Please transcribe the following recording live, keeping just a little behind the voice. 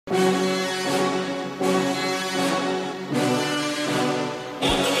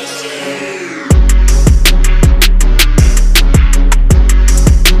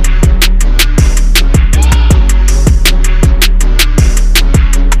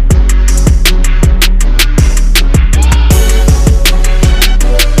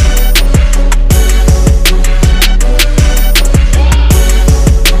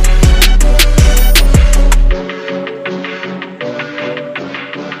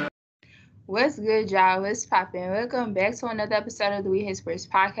What's good, y'all? What's poppin'? Welcome back to another episode of the We Hate Sports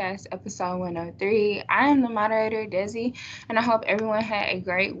Podcast, episode 103. I am the moderator, Desi, and I hope everyone had a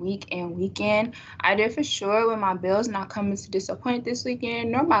great week and weekend. I did for sure with my Bills not coming to disappoint this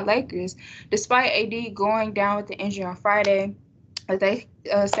weekend, nor my Lakers. Despite AD going down with the injury on Friday, they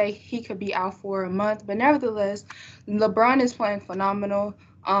say he could be out for a month, but nevertheless, LeBron is playing phenomenal.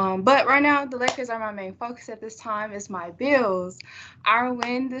 But right now, the Lakers are my main focus at this time. It's my Bills. Our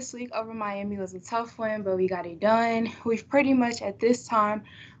win this week over Miami was a tough win, but we got it done. We've pretty much at this time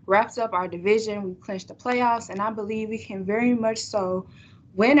wrapped up our division. We clinched the playoffs, and I believe we can very much so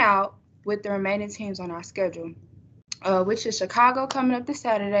win out with the remaining teams on our schedule, which is Chicago coming up this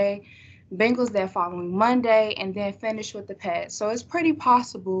Saturday, Bengals that following Monday, and then finish with the Pats. So it's pretty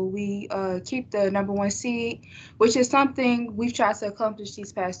possible we keep the number one seed, which is something we've tried to accomplish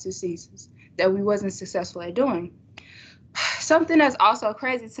these past 2 seasons that we wasn't successful at doing. Something that's also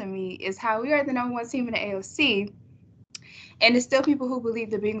crazy to me is how we are the number one team in the AFC, and there's still people who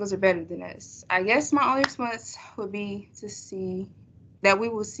believe the Bengals are better than us. I guess my only response would be to see that we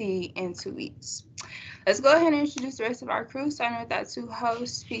will see in 2 weeks. Let's go ahead and introduce the rest of our crew, starting with our two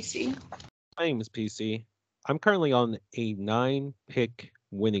hosts, PC. My name is PC. I'm currently on a 9-pick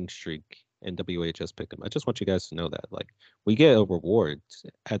winning streak in WHS Pick'em. I just want you guys to know that. Like, we get a reward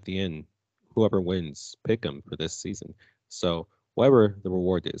at the end, whoever wins Pick'em for this season. So, whatever the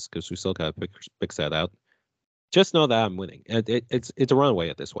reward is, because we still got to pick that out, just know that I'm winning. It's a runaway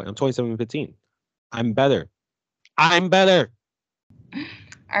at this point. I'm 27-15. I'm better. I'm better.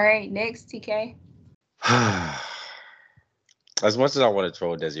 All right, next, TK. As much as I want to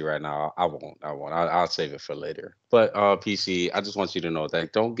troll Desi right now, I won't. I'll save it for later. But PC, I just want you to know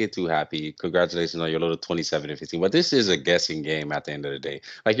that don't get too happy. Congratulations on your little 27-15. But this is a guessing game at the end of the day.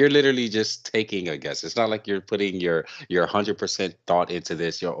 Like, you're literally just taking a guess. It's not like you're putting your 100% thought into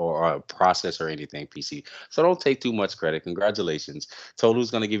this or a process or anything, PC. So don't take too much credit. Congratulations. Tolu's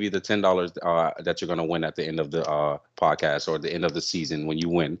gonna give you the $10 that you're gonna win at the end of the podcast or the end of the season when you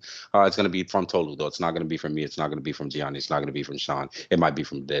win. It's going to be from Tolu, though. It's not going to be from me. It's not going to be from Gianni. It's not going to be from Sean. It might be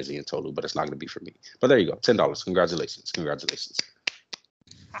from Desi and Tolu, but it's not going to be from me. But there you go. $10. Congratulations. Congratulations.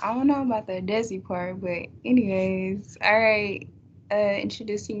 I don't know about the Desi part, but anyways, all right.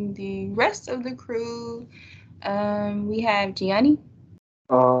 Introducing the rest of the crew. We have Gianni.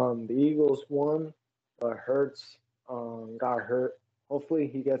 The Eagles won, but Hurts got hurt. Hopefully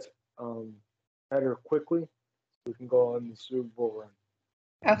he gets better quickly so we can go on the Super Bowl run.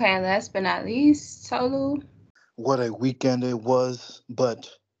 Okay, and last but not least, Tolu. What a weekend it was, but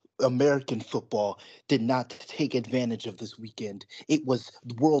American football did not take advantage of this weekend. It was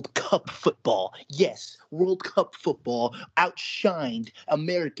World Cup football. Yes, World Cup football outshined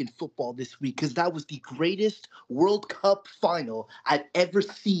American football this week because that was the greatest World Cup final I've ever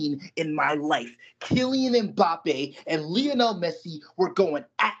seen in my life. Kylian Mbappe and Lionel Messi were going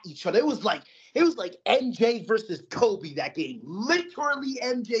at each other. It was like MJ versus Kobe, that game. Literally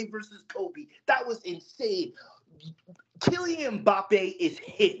MJ versus Kobe. That was insane. Kylian Mbappe is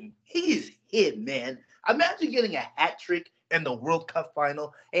hidden. He is hidden, man. Imagine getting a hat trick in the World Cup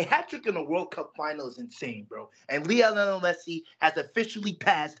final. A hat trick in the World Cup final is insane, bro. And Lionel Messi has officially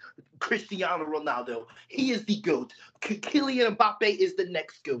passed Cristiano Ronaldo. He is the GOAT. Kylian Mbappe is the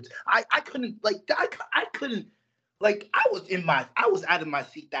next GOAT. I couldn't. I was out of my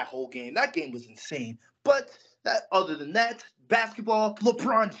seat that whole game. That game was insane. But other than that, basketball,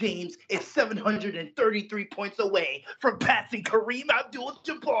 LeBron James is 733 points away from passing Kareem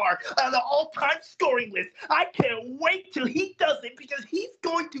Abdul-Jabbar on the all-time scoring list. I can't wait till he does it because he's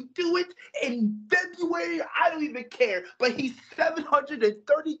going to do it in February. I don't even care. But he's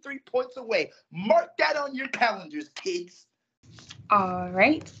 733 points away. Mark that on your calendars, kids. All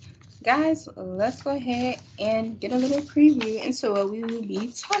right. Guys, let's go ahead and get a little preview into what we will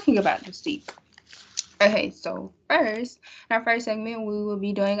be talking about this week. Okay, so first, in our first segment, we will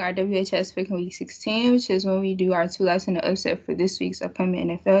be doing our WHS Pick in Week 16, which is when we do our 2 last in the upset for this week's upcoming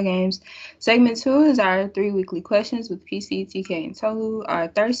NFL games. Segment 2 is our 3 weekly questions with PC, TK, and Tolu. Our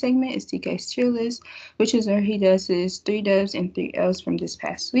third segment is TK's Cheer List, which is where he does his 3 dubs and 3 L's from this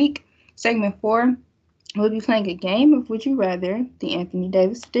past week. Segment 4, we'll be playing a game of Would You Rather, the Anthony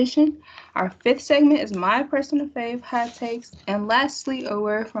Davis edition. Our 5th segment is my personal fave, hot takes. And lastly, a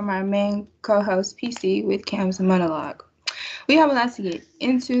word from our main co-host, PC, with Cam's monologue. We have a lot to get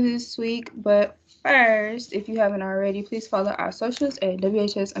into this week, but first, if you haven't already, please follow our socials at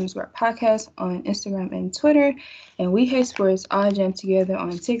WHS_podcast on Instagram and Twitter. And We Hate Sports all jammed together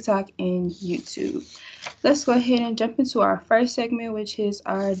on TikTok and YouTube. Let's go ahead and jump into our first segment, which is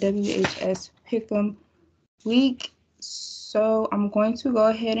our WHS Pick'em Week So I'm going to go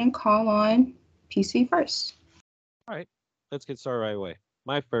ahead and call on PC first. All right, let's get started right away.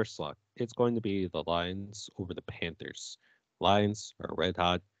 My first lock, it's going to be the Lions over the Panthers. Lions are red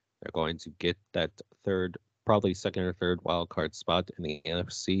hot. They're going to get that third, probably second or third wild card spot in the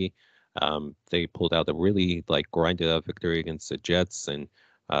NFC. They pulled out a really grinded out victory against the Jets, and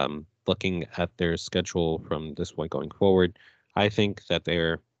looking at their schedule from this point going forward, I think that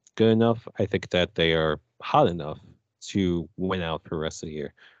they're good enough. I think that they are hot enough to win out for the rest of the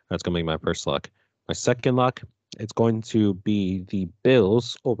year. That's going to be my first lock. My second lock, it's going to be the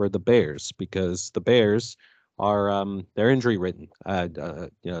Bills over the Bears because the Bears are they're injury ridden.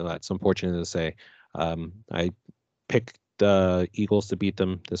 That's unfortunate to say. I picked the Eagles to beat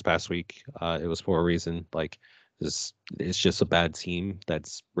them this past week. It was for a reason. This, it's just a bad team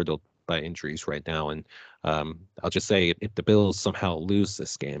that's riddled by injuries right now. And I'll just say, if the Bills somehow lose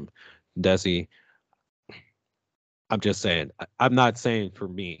this game, Desi, I'm just saying. I'm not saying for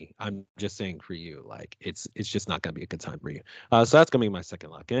me. I'm just saying for you. It's just not gonna be a good time for you. So that's gonna be my second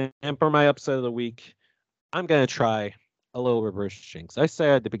lock. And for my upset of the week, I'm gonna try a little reverse jinx. I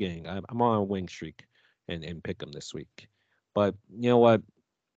said at the beginning, I'm on a wing streak and pick them this week. But you know what?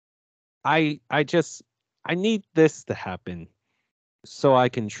 I need this to happen so I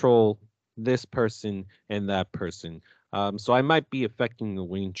control this person and that person. So I might be affecting the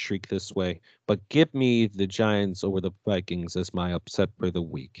win streak this way, but give me the Giants over the Vikings as my upset for the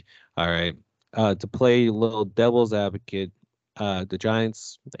week. All right. To play a little devil's advocate, the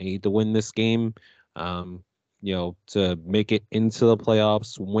Giants, they need to win this game. To make it into the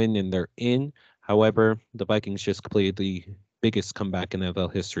playoffs, win and they're in. However, the Vikings just completed the biggest comeback in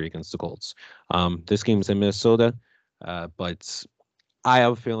NFL history against the Colts. This game is in Minnesota, but I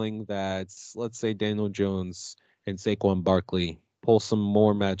have a feeling that, let's say, Daniel Jones and Saquon Barkley pull some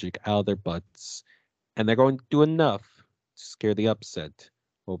more magic out of their butts, and they're going to do enough to scare the upset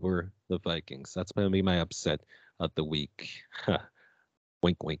over the Vikings. That's going to be my upset of the week.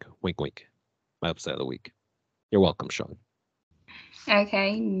 Wink, wink, wink, wink. My upset of the week. You're welcome, Sean.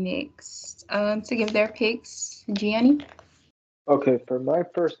 Okay, next. To give their picks, Gianni. Okay, for my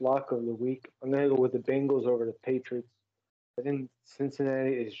first lock of the week, I'm gonna go with the Bengals over the Patriots. I think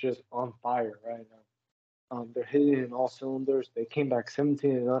Cincinnati is just on fire right now. They're hitting in all cylinders. They came back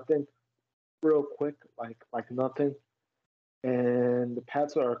 17 to nothing, real quick, like nothing. And the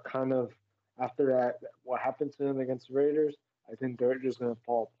Pats are kind of after that. What happened to them against the Raiders? I think they're just gonna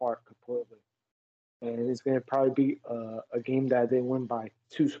fall apart completely. And it's gonna probably be a game that they win by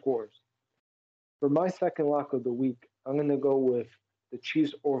 2 scores. For my second lock of the week, I'm going to go with the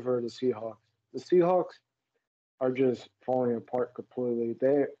Chiefs over the Seahawks. The Seahawks are just falling apart completely.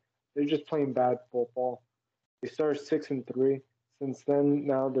 They're just playing bad football. They started 6-3. Since then,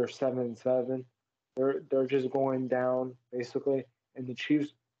 now they're 7-7. They're just going down basically. And the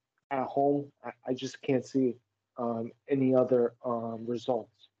Chiefs at home, I just can't see any other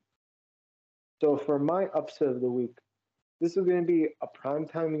results. So for my upset of the week, this is going to be a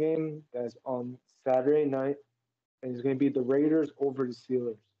primetime game that's on Saturday night, and it's going to be the Raiders over the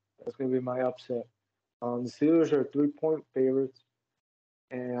Steelers. That's going to be my upset. The Steelers are 3-point favorites,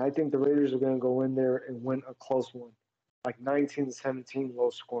 and I think the Raiders are going to go in there and win a close one, like 19-17, low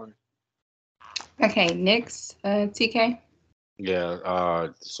scoring. Okay, next, TK. Yeah.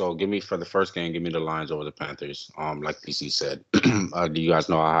 So give me for the first game, give me the Lions over the Panthers. Like PC said, do you guys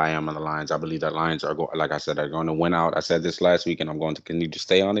know how high I am on the Lions? I believe that Lions are going, like I said, are going to win out. I said this last week, and I'm going to continue to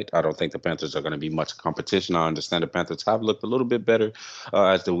stay on it. I don't think the Panthers are going to be much competition. I understand the Panthers have looked a little bit better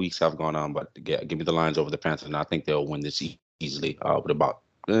as the weeks have gone on, but yeah, give me the Lions over the Panthers, and I think they'll win this easily with about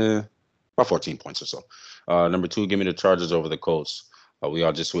 14 points or so. Number two, give me the Chargers over the Colts. We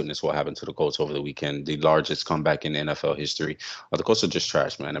all just witnessed what happened to the Colts over the weekend, the largest comeback in NFL history. The Colts are just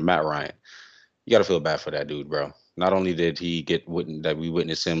trash, man. And Matt Ryan, you got to feel bad for that dude, bro. Not only did he get that we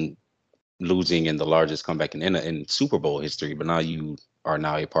witnessed him losing in the largest comeback in Super Bowl history, but now you are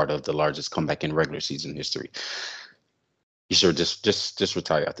now a part of the largest comeback in regular season history. You sure just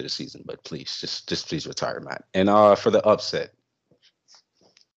retire after the season, but please just please retire, Matt. And for the upset,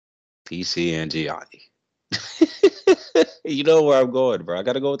 PC and Gianni. You know where I'm going, bro. I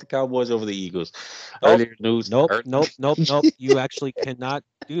got to go with the Cowboys over the Eagles. Nope, Earlier news. nope. You actually cannot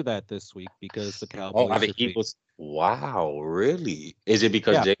do that this week because the Oh, are Cowboys the are favored. Eagles? Wow, really? Is it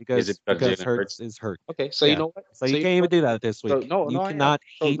because Yeah, Is it because because Jalen Hurts Hurts? is hurt. Okay, so you Yeah, know what? so you can't even do that this So week. no, You I am. cannot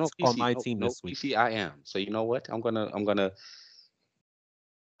So hate no on PC, my team no this week. PC. I am. So you know what? I'm gonna.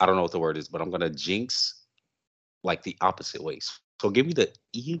 I don't know what the word is, but I'm gonna jinx like the opposite way. So give me the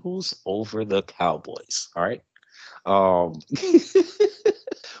Eagles over the Cowboys. All right. Um,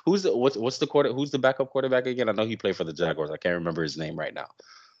 What's the quarter? Who's the backup quarterback again? I know he played for the Jaguars. I can't remember his name right now.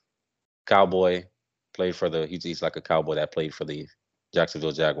 Cowboy played for the. He's like a cowboy that played for the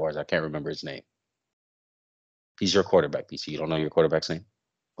Jacksonville Jaguars. I can't remember his name. He's your quarterback, PC. You don't know your quarterback's name?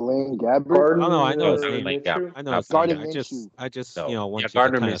 Blaine Gabbert. Gardner Oh no, I know his Not name. Blaine Gabbert. I know Not his name. Gardner I just, Minshew. No. want you to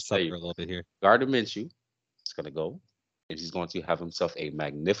Gardner kind of Minshew. suffer a little bit here. Gardner Minshew is going to go, and he's going to have himself a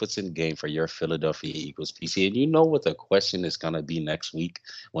magnificent game for your Philadelphia Eagles, PC. And you know what the question is going to be next week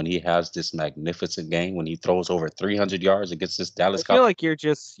when he has this magnificent game, when he throws over 300 yards against this Dallas I feel Cowboys? like you're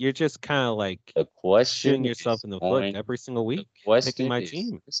just kind of like The question shooting yourself is in the foot going. every single The week, picking question my is.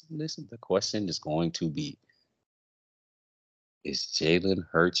 team. Listen. The question is going to be: is Jalen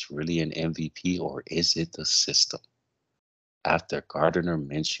Hurts really an MVP, or is it the system? After Gardner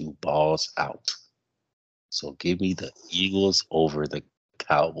Minshew balls out. So give me the Eagles over the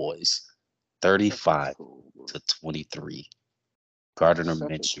Cowboys, 35-23. Gardner Such a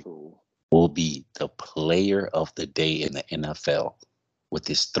Minshew troll. will be the player of the day in the NFL with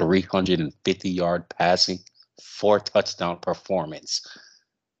his 350-yard passing, 4-touchdown performance.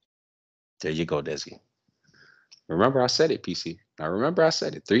 There you go, Desi. Remember I said it, PC. Now remember I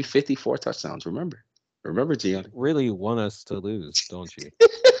said it. 354 touchdowns. Remember, Gianni. Really want us to lose, don't you?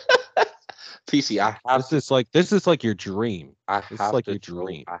 PC, I have This is like your dream. I This is have like to your throw.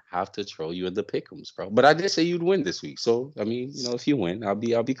 dream. I have to throw you in the pick'ems, bro. But I did say you'd win this week, so I mean, if you win, I'll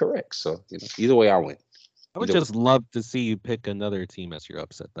be correct. So either way, I win. I would Either just love to see you pick another team as your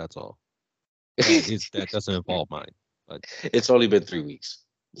upset. That's all. That doesn't involve mine, but It's only been 3 weeks.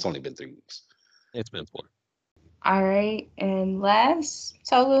 It's only been 3 weeks. it's been 4. All right, and last,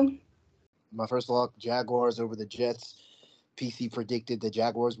 Tolu. My first lock, Jaguars over the Jets. PC predicted the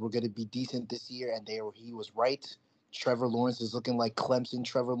Jaguars were going to be decent this year, and he was right. Trevor Lawrence is looking like Clemson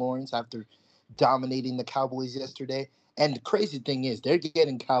Trevor Lawrence after dominating the Cowboys yesterday. And the crazy thing is, they're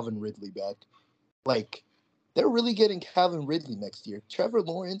getting Calvin Ridley back. Like, they're really getting Calvin Ridley next year. Trevor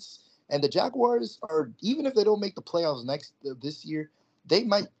Lawrence and the Jaguars are, even if they don't make the playoffs this year, they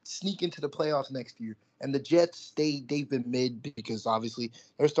might sneak into the playoffs next year. And the Jets, they've been mid because obviously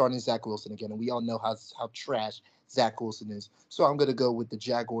they're starting Zach Wilson again, and we all know how trash Zach Wilson is. So I'm going to go with the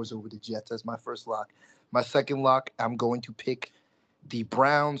Jaguars over the Jets as my first lock. My second lock, I'm going to pick the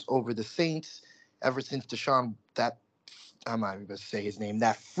Browns over the Saints. Ever since I'm not even going to say his name,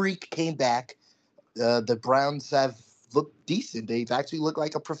 that freak came back, the Browns have looked decent. They've actually looked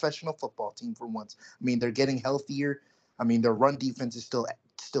like a professional football team for once. I mean, they're getting healthier. I mean, their run defense is still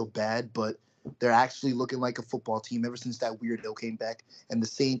bad, but they're actually looking like a football team ever since that weirdo came back. And the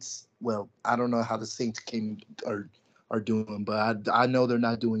Saints, well, I don't know how the Saints are doing, but I know they're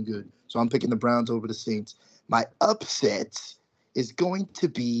not doing good. So I'm picking the Browns over the Saints. My upset is going to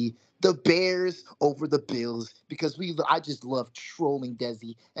be the Bears over the Bills because I just love trolling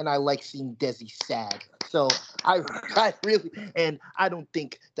Desi, and I like seeing Desi sad. So I really, and I don't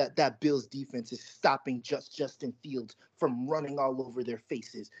think that Bills defense is stopping Justin Fields from running all over their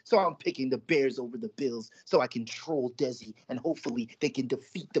faces. So I'm picking the Bears over the Bills so I can troll Desi, and hopefully they can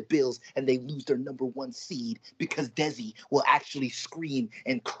defeat the Bills and they lose their number 1 seed because Desi will actually scream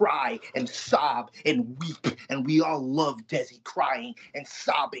and cry and sob and weep, and we all love Desi crying and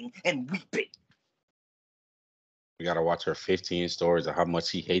sobbing and weeping. We gotta watch her 15 stories of how much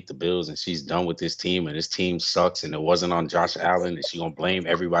she hate the Bills and she's done with this team and this team sucks and it wasn't on Josh Allen and she gonna blame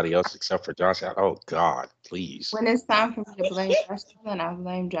everybody else except for Josh Allen. Oh God, please. When it's time for me to blame Josh Allen, I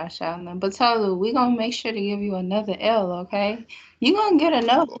blame Josh Allen. But Tolu, we're going to make sure to give you another L, okay? You're going to get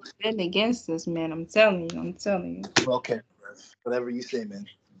enough betting against us, man. I'm telling you. Okay, whatever you say, man.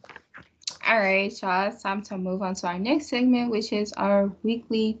 All right, y'all. It's time to move on to our next segment, which is our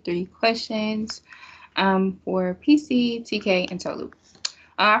weekly 3 questions for PC, TK, and Tolu.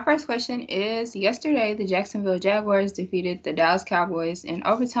 Our first question is, yesterday, the Jacksonville Jaguars defeated the Dallas Cowboys in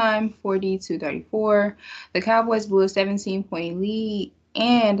overtime, 40-34. The Cowboys blew a 17-point lead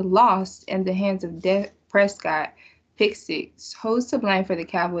and lost in the hands of Dak Prescott, pick 6. Who's to blame for the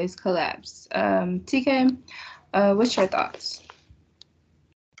Cowboys' collapse? TK, what's your thoughts?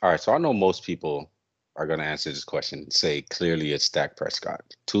 All right, so I know most people are gonna answer this question and say clearly it's Dak Prescott.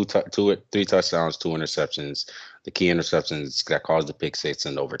 3 touchdowns, 2 interceptions. The key interceptions that caused the pick 6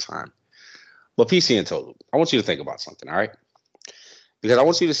 in overtime. But PC and Tolu, I want you to think about something, all right? Because I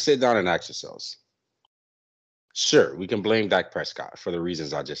want you to sit down and ask yourselves. Sure, we can blame Dak Prescott for the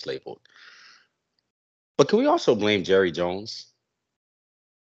reasons I just labeled. But can we also blame Jerry Jones?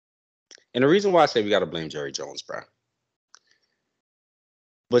 And the reason why I say we got to blame Jerry Jones, bro.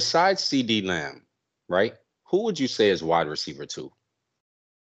 Besides CD Lamb, right? Who would you say is wide receiver 2?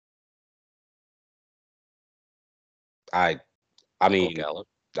 I mean,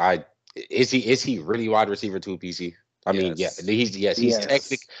 Is he really wide receiver 2, PC? I mean, yeah, Yes. he's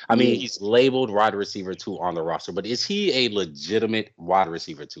technic. Yes. I mean, Yes. he's labeled wide receiver 2 on the roster, but is he a legitimate wide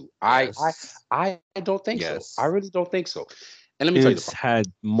receiver 2? Yes. I don't think so. I Yes. really don't think so. And let me tell you the He's problem. had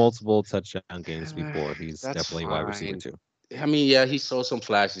multiple touchdown games before. He's That's definitely wide receiver fine. too. I mean, yeah, he saw some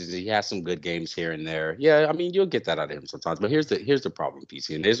flashes. He has some good games here and there. Yeah, I mean, you'll get that out of him sometimes. But here's the problem,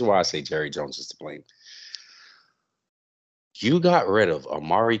 PC, and this is why I say Jerry Jones is to blame. You got rid of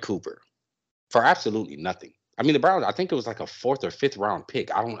Amari Cooper for absolutely nothing. I mean, the Browns, I think it was like a fourth or fifth round pick.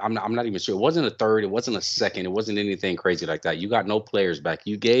 I'm not even sure. It wasn't a third. It wasn't a second. It wasn't anything crazy like that. You got no players back.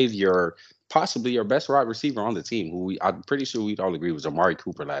 You gave possibly your best wide receiver on the team, I'm pretty sure we'd all agree was Amari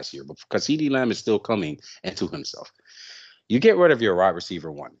Cooper last year, but because CD Lamb is still coming into himself. You get rid of your wide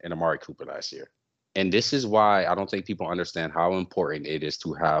receiver 1 in Amari Cooper last year. And this is why I don't think people understand how important it is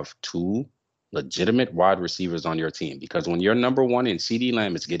to have 2 legitimate wide receivers on your team. Because when your number 1 in CD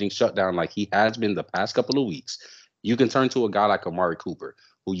Lamb is getting shut down like he has been the past couple of weeks, you can turn to a guy like Amari Cooper,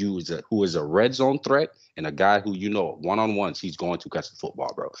 who is a red zone threat and a guy who one-on-ones he's going to catch the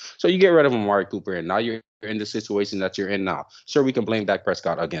football, bro. So you get rid of Amari Cooper, and now you're in the situation that you're in now. Sure, we can blame Dak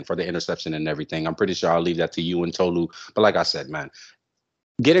Prescott again for the interception and everything. I'm pretty sure I'll leave that to you and Tolu. But like I said, man,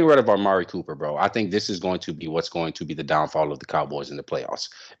 getting rid of Amari Cooper, bro, I think this is going to be what's going to be the downfall of the Cowboys in the playoffs.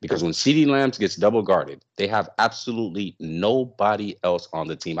 Because when CeeDee Lamb gets double guarded, they have absolutely nobody else on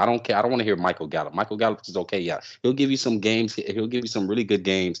the team. I don't care. I don't want to hear Michael Gallup. Michael Gallup is okay, yeah. He'll give you some games. He'll give you some really good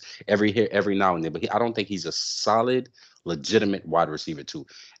games every now and then. But I don't think he's a solid, legitimate wide receiver too.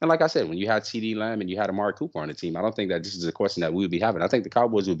 And like I said, when you had CeeDee Lamb and you had Amari Cooper on the team, I don't think that this is a question that we would be having. I think the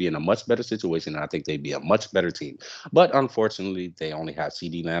Cowboys would be in a much better situation, and I think they'd be a much better team. But unfortunately, they only have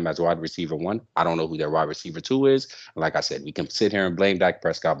CeeDee Lamb as wide receiver 1. I don't know who their wide receiver 2 is. And like I said, we can sit here and blame Dak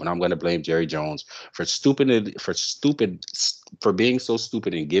Prescott, but I'm going to blame Jerry Jones for being so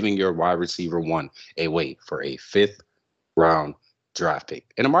stupid and giving your wide receiver 1 away for a 5th round draft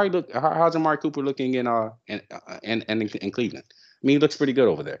pick. And how's Amari Cooper looking in Cleveland? I mean, he looks pretty good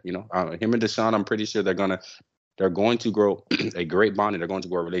over there. Him and Deshaun, I'm pretty sure they're going to grow a great bond, and they're going to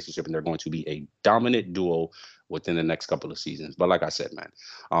grow a relationship, and they're going to be a dominant duo within the next couple of seasons. But like I said, man,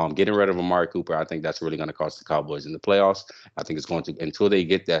 getting rid of Amari Cooper, I think that's really going to cost the Cowboys in the playoffs. I think it's going to, until they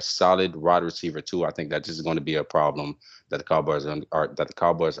get that solid wide receiver 2, I think that this is going to be a problem that the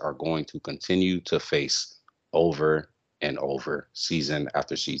Cowboys are going to continue to face over and over, season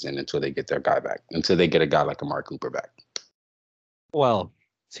after season, until they get their guy back, until they get a guy like Amari Cooper back. Well,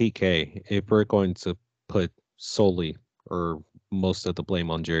 TK, if we're going to put solely or most of the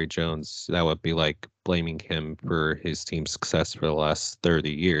blame on Jerry Jones, that would be like blaming him for his team's success for the last 30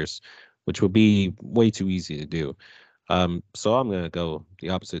 years, which would be way too easy to do. So I'm going to go the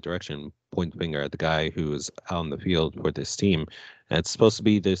opposite direction, point the finger at the guy who is out on the field for this team. And it's supposed to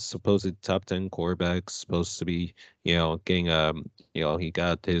be this supposed top 10 quarterback, supposed to be, getting, he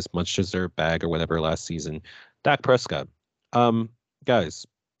got his much deserved bag or whatever last season. Dak Prescott. Guys,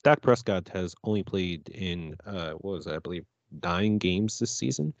 Dak Prescott has only played in, what was that, I believe, 9 games this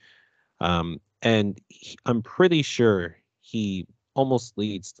season. And I'm pretty sure he almost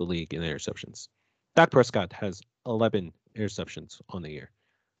leads the league in interceptions. Dak Prescott has 11 interceptions on the year,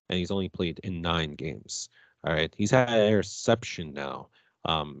 and he's only played in 9 games. All right, he's had an interception now.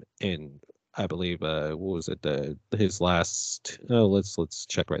 In I believe, what was it? His last. Oh, let's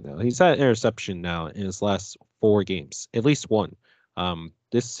check right now. He's had an interception now in his last 4 games, at least one.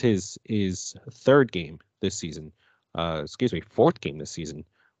 This is his 3rd game this season. Excuse me, 4th game this season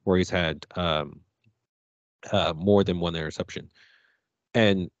where he's had more than one interception.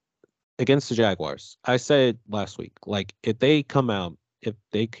 And against the Jaguars, I said last week, like if they came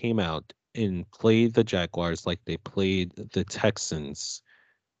out and played the Jaguars like they played the Texans,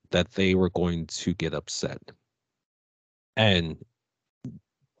 that they were going to get upset. And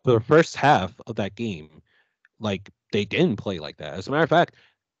for the first half of that game, like they didn't play like that. As a matter of fact,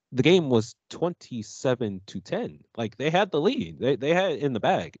 the game was 27-10. Like they had the lead. They had it in the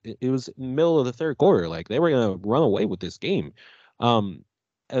bag. It was middle of the 3rd quarter. Like they were gonna run away with this game. And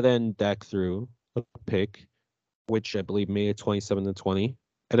then Dak threw a pick, which I believe made it 27-20.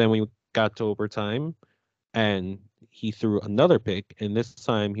 And then we got to overtime, and he threw another pick, and this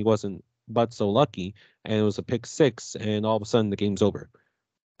time he wasn't but so lucky, and it was a pick 6, and all of a sudden the game's over.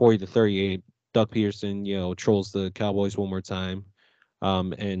 40-38. Doug Peterson, trolls the Cowboys one more time.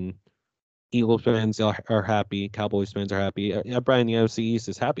 And Eagles fans are happy. Cowboys fans are happy. Brian, the NFC East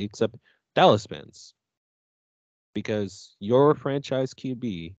is happy, except Dallas fans, because your franchise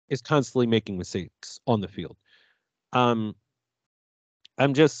QB is constantly making mistakes on the field. I'm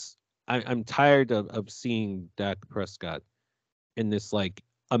tired of seeing Dak Prescott in this like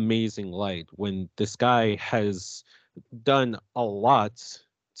amazing light when this guy has done a lot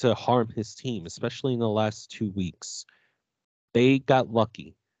to harm his team, especially in the last 2 weeks. They got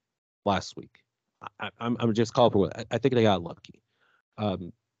lucky last week. I'm just calling for it. I think they got lucky.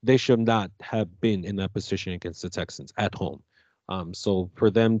 They should not have been in that position against the Texans at home. So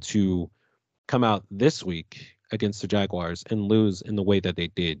for them to come out this week against the Jaguars and lose in the way that they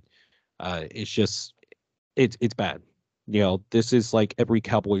did, it's just it's bad. This is like every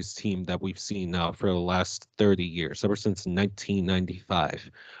Cowboys team that we've seen now for the last 30 years, ever since 1995.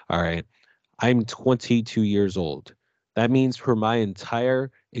 All right. I'm 22 years old. That means for my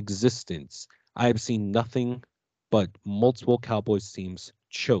entire existence, I've seen nothing but multiple Cowboys teams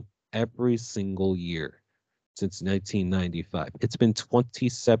choke every single year since 1995. It's been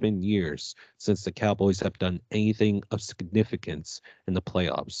 27 years since the Cowboys have done anything of significance in the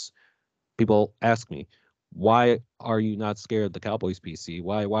playoffs. People ask me, why are you not scared of the Cowboys, PC?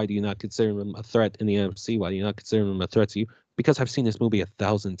 Why do you not consider them a threat in the NFC? Why do you not consider them a threat to you? Because I've seen this movie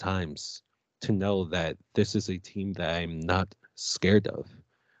 1,000 times to know that this is a team that I'm not scared of.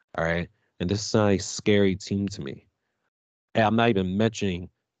 All right. And this is not a scary team to me. And I'm not even mentioning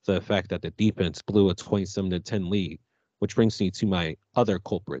the fact that the defense blew a 27-10 lead, which brings me to my other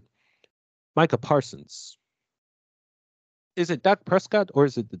culprit, Micah Parsons. Is it Dak Prescott or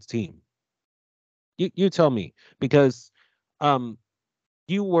is it the team? You tell me, because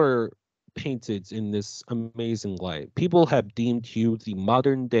you were painted in this amazing light. People have deemed you the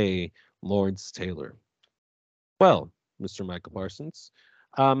modern day Lawrence Taylor. Well, Mr. Michael Parsons,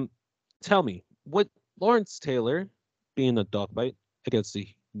 tell me, would Lawrence Taylor be in a dogfight against the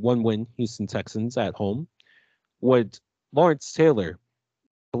one-win Houston Texans at home? Would Lawrence Taylor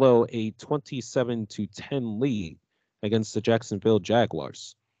blow a 27-10 lead against the Jacksonville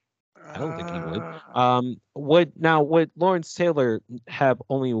Jaguars? I don't think he would. Would Lawrence Taylor have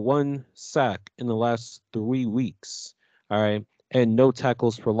only one sack in the last 3 weeks? All right. And no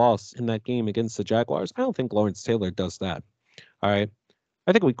tackles for loss in that game against the Jaguars? I don't think Lawrence Taylor does that. All right.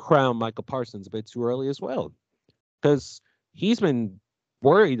 I think we crown Michael Parsons a bit too early as well, because he's been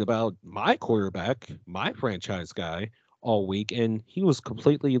worried about my quarterback, my franchise guy, all week, and he was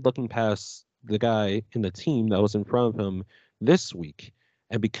completely looking past the guy in the team that was in front of him this week.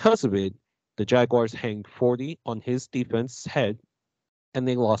 And because of it, the Jaguars hanged 40 on his defense head, and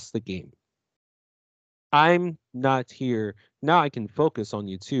they lost the game. I'm not here now. I can focus on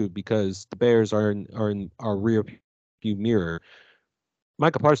you too, because the Bears are in our rear view mirror.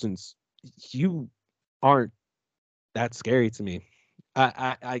 Michael Parsons, you aren't that scary to me.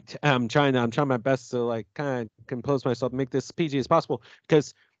 I'm trying my best to like kind of compose myself, make this PG as possible,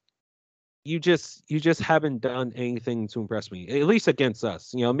 because you just haven't done anything to impress me, at least against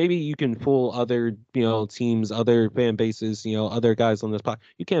us. Maybe you can fool other teams, other fan bases, other guys on this pod.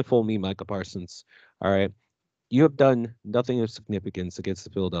 You can't fool me, Michael Parsons. All right. You have done nothing of significance against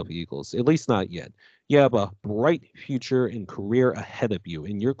the Philadelphia Eagles, at least not yet. You have a bright future and career ahead of you,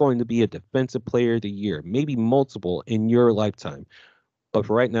 and you're going to be a defensive player of the year, maybe multiple in your lifetime. But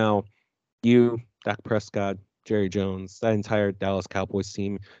for right now, you, Dak Prescott, Jerry Jones, that entire Dallas Cowboys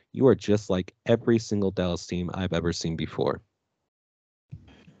team, you are just like every single Dallas team I've ever seen before.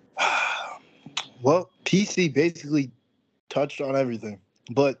 Well, PC basically touched on everything,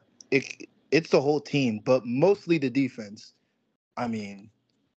 but it's the whole team, but mostly the defense. I mean,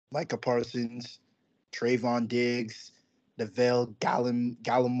 Micah Parsons, Trayvon Diggs, Neville,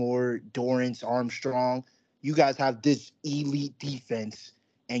 Gallimore, Dorrance, Armstrong. You guys have this elite defense,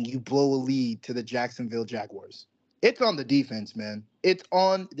 and you blow a lead to the Jacksonville Jaguars. It's on the defense, man. It's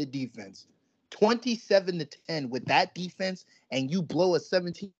on the defense. 27-10 with that defense, and you blow a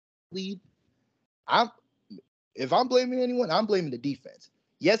 17 lead. If I'm blaming anyone, I'm blaming the defense.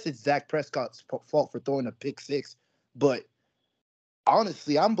 Yes, it's Dak Prescott's fault for throwing a pick six, but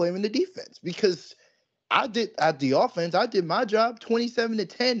honestly, I'm blaming the defense, because at the offense, I did my job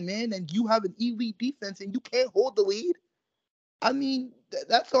 27-10, man, and you have an elite defense and you can't hold the lead. I mean,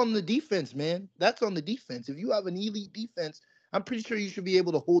 that's on the defense, man. That's on the defense. If you have an elite defense, I'm pretty sure you should be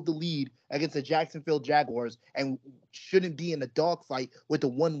able to hold the lead against the Jacksonville Jaguars and shouldn't be in a dogfight with the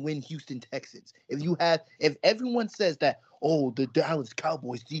one-win Houston Texans. If everyone says that, oh, the Dallas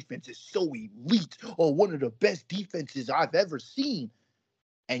Cowboys defense is so elite, or one of the best defenses I've ever seen,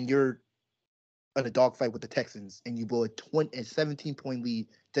 and you're in a dogfight with the Texans and you blow a 17-point lead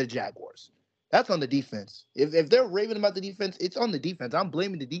to the Jaguars, that's on the defense. If they're raving about the defense, it's on the defense. I'm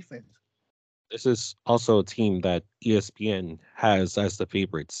blaming the defense. This is also a team that ESPN has as the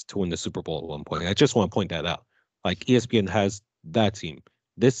favorites to win the Super Bowl at one point. I just want to point that out. Like, ESPN has that team.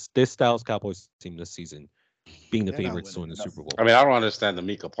 This Dallas Cowboys team this season being the They're not favorites to win winning the Super nothing. Bowl. I mean, I don't understand the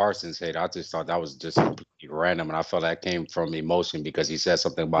Mika Parsons hate. I just thought that was just completely random, and I felt that came from emotion because he said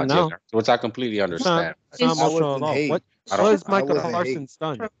something about Jalen, No, which I completely understand. it's not It's That emotional at wasn't all. What hate. I don't. was I Michael wasn't hate. Parsons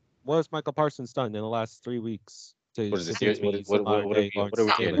done? What has Michael Parsons done in the last 3 weeks to What is this year? convince me he's the modern day What are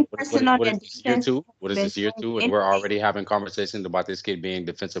Lawrence we Taylor? in? person on What that is this year defense two? What is been this year doing two? And we're anything. already having conversations about this kid being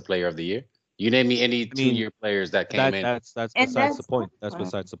defensive player of the year. You name me any I mean, 2 year players that came in. that's And besides the that's point. That's fine.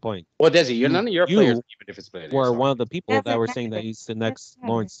 besides the point. Well, Desi, you're You none of your players you are even defensive player of the year. were So one of the people that Doesn't were saying that matter. he's the Doesn't next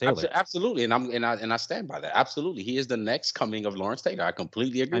matter. Lawrence Taylor. absolutely, and I stand by that. Absolutely, he is the next coming of Lawrence Taylor. I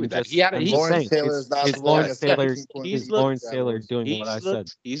completely agree I'm with that. just I'm just Lawrence saying Taylor is is not is scoring a Lawrence Taylor 17 point he's is lead for looked the Lawrence Taylor Jaguars. doing what I said.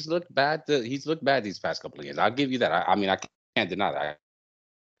 he's looked bad. He's looked bad these past couple of games. I'll give you that. I mean, I can't deny that. I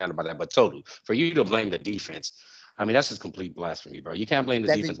can't about that. But totally, for you to blame the defense, I mean, that's just complete blasphemy, bro. You can't blame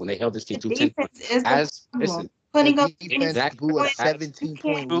the defense when they held this team The to 10 defense points. is the As problem. listen, Putting The up defense exactly, blew a but as 17 you can't.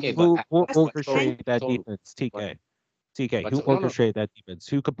 point lead. Who That's the orchestrated thing. that total, defense? but TK. but Who no, no, orchestrated that defense?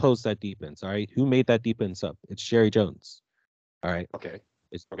 Who composed that defense? All right. Who made that defense up? It's Jerry Jones. All right. okay,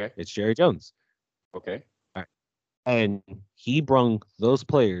 It's okay, it's Jerry Jones. okay. All right. And he brung those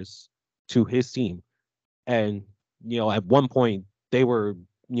players to his team. And at one point they were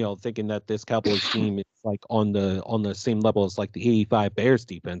thinking that this Cowboys team is like on the same level as like the '85 Bears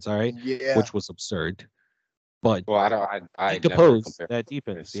defense. All right, Yeah. which was absurd. But Well, I he never composed compare that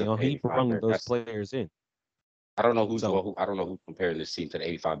defense. to the He 85 brung Bears. those players in. I don't know who's So I don't know who's comparing this team to the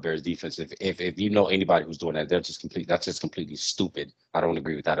 85 Bears defense. If you know anybody who's doing that, they're just complete. That's just completely stupid. I don't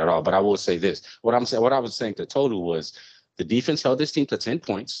agree with that at all. But I will say this: what I was saying to Total was the defense held this team to 10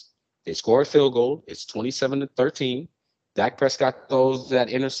 points. They scored a field goal. It's 27-13. Dak Prescott throws that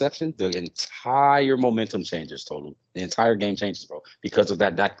interception. The entire momentum changes. Total. The entire game changes, bro, because of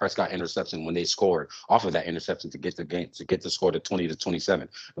that Dak Prescott interception when they scored off of that interception to get the game to get the score to 20-27.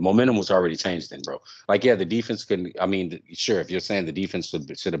 The momentum was already changed then, bro. Like, yeah, the defense can. I mean, sure, if you're saying the defense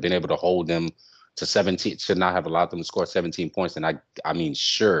should have been able to hold them to 17, should not have allowed them to score 17 points, then I mean,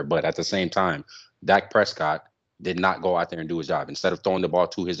 sure, but at the same time, Dak Prescott did not go out there and do his job. Instead of throwing the ball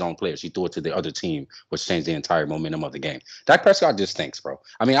to his own players, he threw it to the other team, which changed the entire momentum of the game. Dak Prescott just stinks, bro.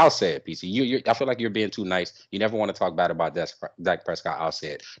 I mean, I'll say it, PC. I feel like you're being too nice. You never want to talk bad about Dak Prescott. I'll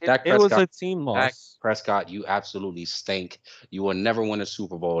say it. it was a team Dak loss. Prescott, you absolutely stink. You will never win a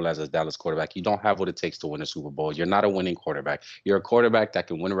Super Bowl as a Dallas quarterback. You don't have what it takes to win a Super Bowl. You're not a winning quarterback. You're a quarterback that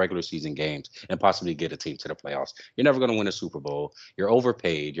can win regular season games and possibly get a team to the playoffs. You're never going to win a Super Bowl. You're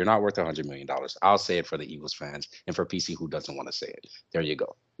overpaid. You're not worth $100 million. I'll say it for the Eagles fans and for PC who doesn't want to say it. There you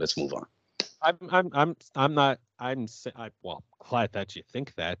go. Let's move on. I'm not. Well, glad that you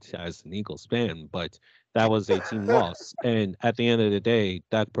think that as an Eagles fan, but that was a team loss. And at the end of the day,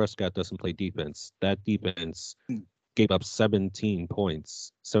 Dak Prescott doesn't play defense. That defense gave up 17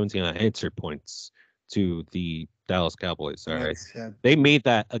 points, 17 unanswered points to the Dallas Cowboys. All right, they made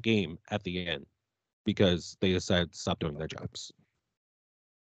that a game at the end because they decided to stop doing their jobs.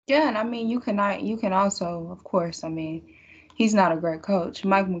 Yeah, and I mean, you can also, of course, I mean, he's not a great coach.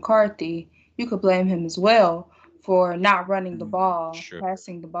 Mike McCarthy, you could blame him as well for not running the ball, Sure.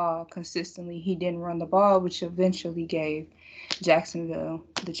 passing the ball consistently. He didn't run the ball, which eventually gave Jacksonville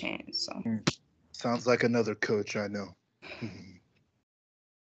the chance. So Sounds like another coach I know.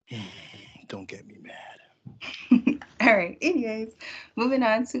 Don't get me mad. all right. Anyways, moving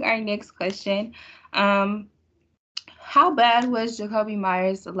on to our next question. How bad was Jakobi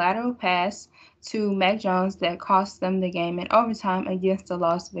Meyers' lateral pass to Mac Jones that cost them the game in overtime against the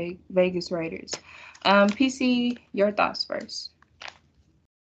Las Vegas Raiders? PC, your thoughts first.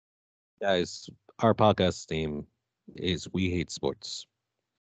 Guys, our podcast theme is We Hate Sports.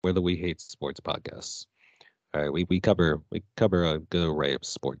 We're the We Hate Sports podcast. All right, we cover a good array of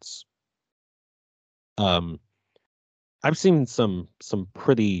sports. I've seen some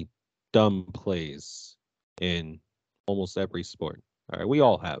pretty dumb plays in almost every sport. All right, we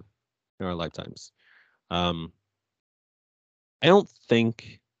all have in our lifetimes. I don't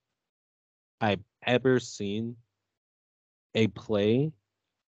think I've ever seen a play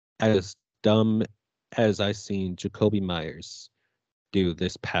as dumb as I seen Jakobi Meyers do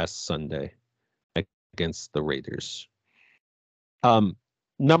this past Sunday against the Raiders.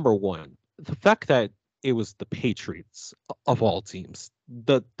 Number one, the fact that it was the Patriots of all teams,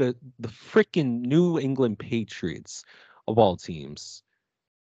 the freaking New England Patriots of all teams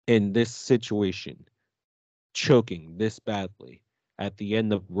in this situation, choking this badly at the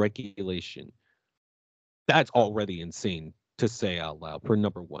end of regulation. That's already insane to say out loud for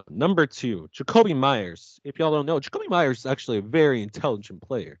number one. Number two, Jakobi Meyers. If y'all don't know, Jakobi Meyers is actually a very intelligent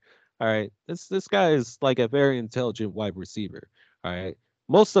player. All right. This guy is like a very intelligent wide receiver. All right.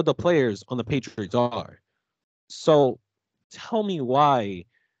 Most of the players on the Patriots are. So tell me why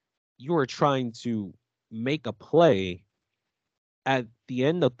you are trying to make a play at the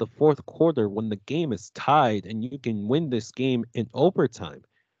end of the fourth quarter when the game is tied and you can win this game in overtime.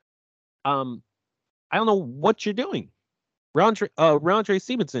 Um, I don't know what you're doing. Roundre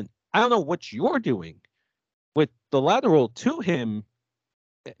Stevenson, I don't know what you're doing with the lateral to him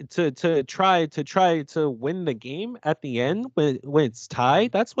to try to win the game at the end when it's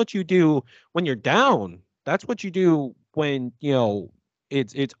tied. That's what you do when you're down. That's what you do when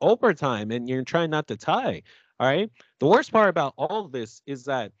it's overtime and you're trying not to tie. All right. The worst part about all of this is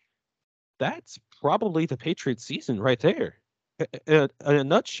that that's probably the Patriots season right there. In a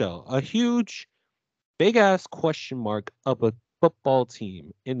nutshell, a huge, big ass question mark of a football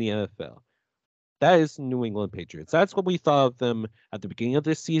team in the NFL. That is New England Patriots. That's what we thought of them at the beginning of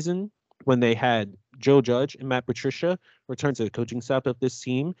this season when they had Joe Judge and Matt Patricia return to the coaching staff of this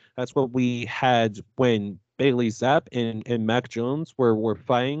team. That's what we had when Bailey Zapp and Mac Jones were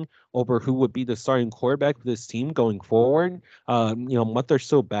fighting over who would be the starting quarterback for this team going forward. A month or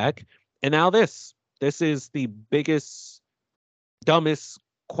so back, and now this is the biggest, dumbest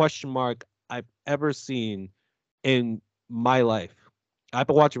question mark I've ever seen in my life. I've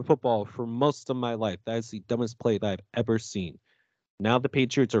been watching football for most of my life. That is the dumbest play that I've ever seen. Now the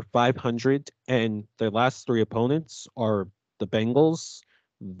Patriots are 500, and their last three opponents are the Bengals,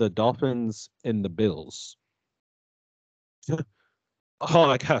 the Dolphins, and the Bills. All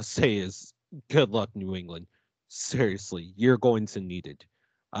I gotta say is good luck, New England. Seriously, you're going to need it.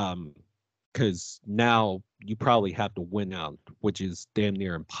 Because now you probably have to win out, which is damn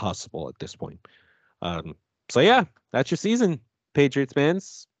near impossible at this point. So yeah, that's your season, Patriots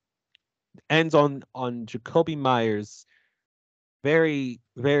fans. Ends on Jakobi Meyers' very,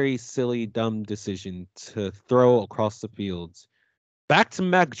 very silly, dumb decision to throw across the field back to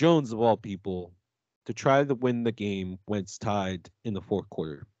Mac Jones of all people to try to win the game when it's tied in the fourth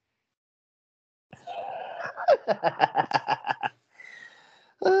quarter.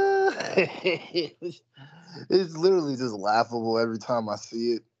 It's literally just laughable every time I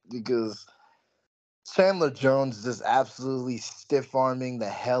see it because Chandler Jones just absolutely stiff arming the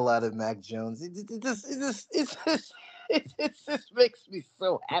hell out of Mac Jones. It just makes me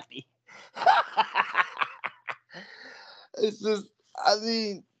so happy. It's just, I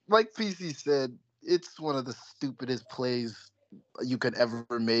mean, like PC said, it's one of the stupidest plays you could ever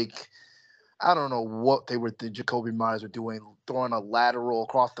make. I don't know what Jakobi Meyers were doing, throwing a lateral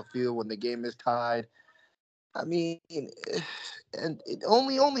across the field when the game is tied. I mean, and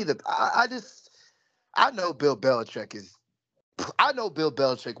only the I know Bill Belichick is. I know Bill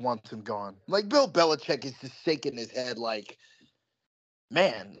Belichick wants him gone. Like Bill Belichick is just shaking his head, like,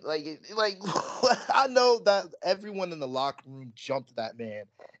 man, like I know that everyone in the locker room jumped that man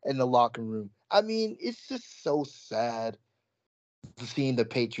in the locker room. I mean, it's just so sad seeing the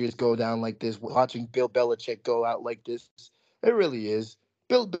Patriots go down like this, watching Bill Belichick go out like this. It really is.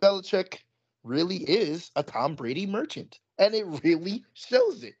 Bill Belichick really is a Tom Brady merchant, and it really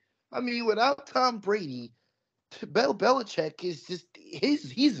shows it. I mean, without Tom Brady, Bill Belichick is just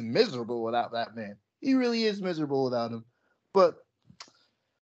he's miserable without that man. He really is miserable without him. But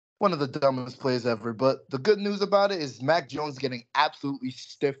one of the dumbest plays ever. But the good news about it is Mac Jones getting absolutely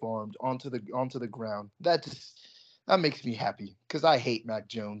stiff armed onto the ground. That makes me happy because I hate Mac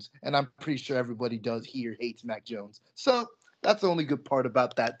Jones, and I'm pretty sure everybody does here hates Mac Jones. So that's the only good part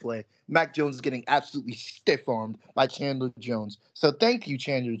about that play. Mac Jones is getting absolutely stiff armed by Chandler Jones. So thank you,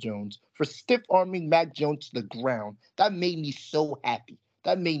 Chandler Jones, for stiff arming Mac Jones to the ground. That made me so happy.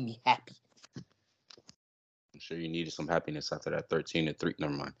 That made me happy. I'm sure you needed some happiness after that 13-3.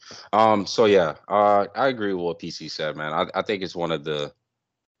 Never mind. So yeah, I agree with what PC said, man. I think it's one of the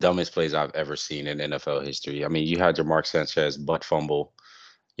dumbest plays I've ever seen in NFL history. I mean, you had your Mark Sanchez butt fumble.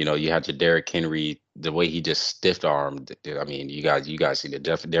 You had your Derrick Henry, the way he just stiff armed. I mean, you guys see the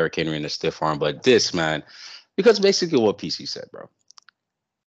Derrick Henry in the stiff arm, but this man, because basically what PC said, bro.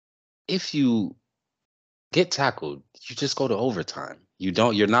 If you get tackled, you just go to overtime. You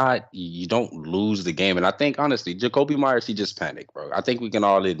don't lose the game. And I think honestly, Jakobi Meyers, he just panicked, bro. I think we can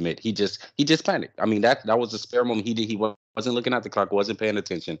all admit he just panicked. I mean, that was a spare moment. He wasn't looking at the clock, wasn't paying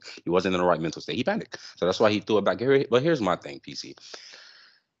attention. He wasn't in the right mental state. He panicked. So that's why he threw it back. But here's my thing, PC.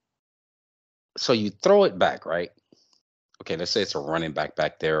 So you throw it back, right? Okay, let's say it's a running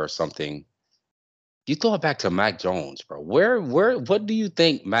back there or something. You throw it back to Mac Jones, bro. What do you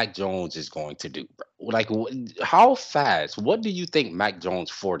think Mac Jones is going to do, bro? Like, how fast? What do you think Mac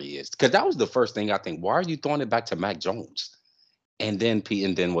Jones 40 is? Because that was the first thing I think. Why are you throwing it back to Mac Jones? And then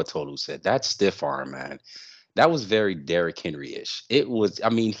what Tolu said, that stiff arm, man. that was very Derrick Henry-ish. It was, I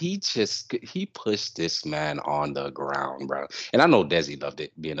mean, he pushed this man on the ground, bro. And I know Desi loved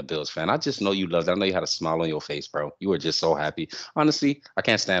it being a Bills fan. I just know you loved it. I know you had a smile on your face, bro. You were just so happy. Honestly, I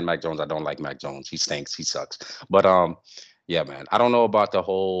can't stand Mac Jones. I don't like Mac Jones. He stinks. He sucks. But yeah, man. I don't know about the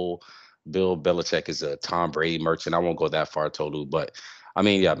whole Bill Belichick is a Tom Brady merchant. I won't go that far, Tolu, but I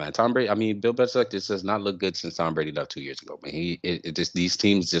mean, yeah, man. Tom Brady. I mean, Bill Belichick just does not look good since Tom Brady left 2 years ago. Man, it just these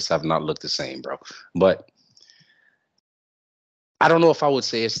teams just have not looked the same, bro. But I don't know if I would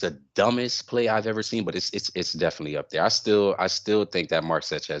say it's the dumbest play I've ever seen, but it's definitely up there. I still think that Mark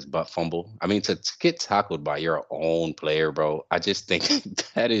Sanchez butt fumble. I mean, to get tackled by your own player, bro. I just think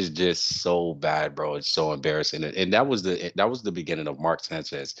that is just so bad, bro. It's so embarrassing. And that was the beginning of Mark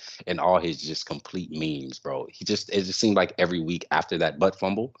Sanchez and all his just complete memes, bro. It just seemed like every week after that butt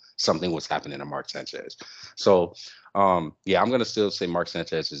fumble, something was happening to Mark Sanchez. So yeah, I'm gonna still say Mark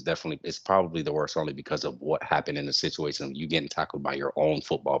Sanchez is probably the worst only because of what happened in the situation of you getting tackled by your own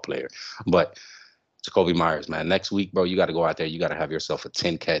football player. But Jakobi Meyers, man, next week, bro, you got to go out there. You got to have yourself a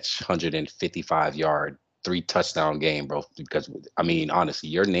 10 catch, 155-yard, 3 touchdown game, bro. Because I mean, honestly,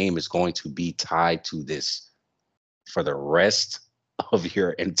 your name is going to be tied to this for the rest of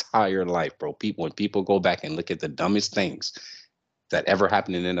your entire life, bro. When people go back and look at the dumbest things that ever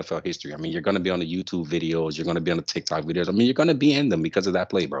happened in NFL history. I mean, you're going to be on the YouTube videos, you're going to be on the TikTok videos. I mean, you're going to be in them because of that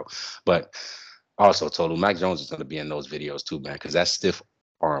play, bro. But also, total Mac Jones is going to be in those videos too, man, because that stiff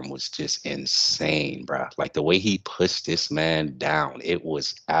arm was just insane, bro. Like the way he pushed this man down, it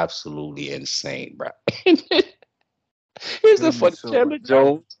was absolutely insane, bro. Here's the Made me funny so Chandler that was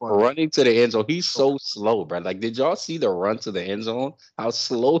Jones funny. running to the end zone. He's so slow, bro. Like, did y'all see the run to the end zone? How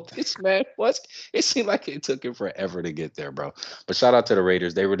slow this man was? It seemed like it took him forever to get there, bro. But shout out to the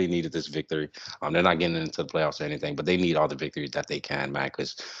Raiders. They really needed this victory. They're not getting into the playoffs or anything, but they need all the victories that they can, man,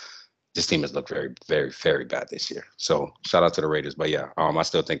 because this team has looked very, very, very bad this year. So shout out to the Raiders. But yeah, I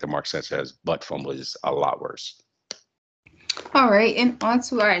still think the Mark Sanchez butt fumble is a lot worse. All right, and on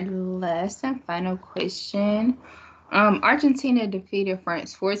to our last and final question. Argentina defeated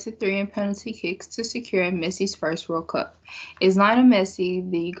France 4-3 in penalty kicks to secure Messi's first World Cup. Is Lionel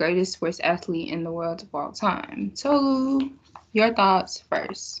Messi the greatest sports athlete in the world of all time? So, your thoughts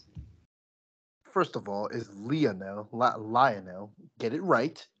first. First of all, is Lionel. Get it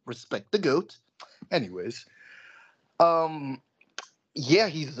right. Respect the goat. Anyways, um, yeah,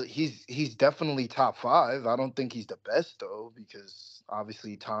 he's definitely top five. I don't think he's the best though, because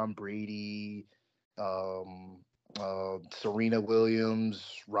obviously Tom Brady, um, Serena Williams,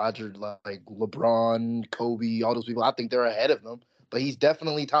 Roger, like LeBron, Kobe, all those people. I think they're ahead of him, but he's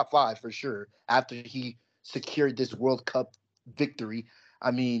definitely top five for sure. After he secured this World Cup victory,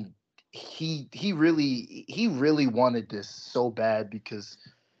 I mean, he really wanted this so bad because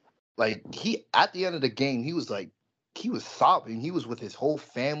like he at the end of the game he was sobbing. He was with his whole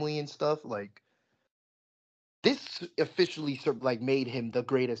family and stuff. Like this officially like made him the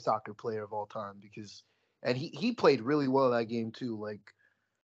greatest soccer player of all time because and he played really well that game too. Like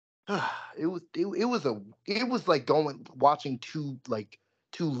it was like going watching two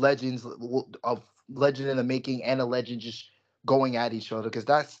legends of legend in the making and a legend just going at each other because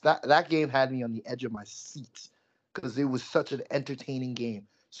that game had me on the edge of my seat because it was such an entertaining game.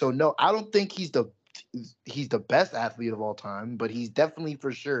 So no, I don't think he's the best athlete of all time, but he's definitely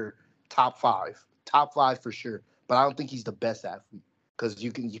for sure top five for sure. But I don't think he's the best athlete because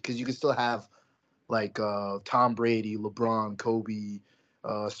you can still have like Tom Brady, LeBron, Kobe,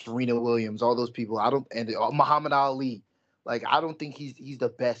 Serena Williams, all those people. I don't and Muhammad Ali. Like I don't think he's the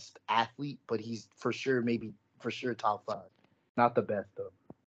best athlete, but he's for sure maybe for sure top five. Not the best though.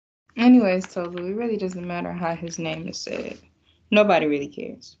 Anyways, Tolu, it really doesn't matter how his name is said. Nobody really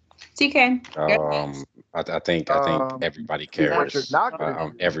cares. TK, your Um, thoughts? I think everybody What you're cares. not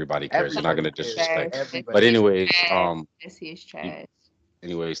gonna do? Everybody cares. You're not Everybody gonna cares. Trash. disrespect. Everybody But Messi is cares. trash. Messi is you- trash.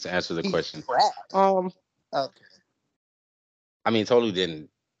 anyways, to answer the He's question, trash. um, Okay. I mean, totally didn't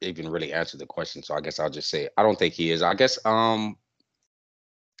even really answer the question, so I guess I'll just say I don't think he is. I guess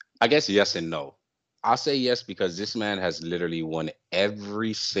yes and no. I'll say yes because this man has literally won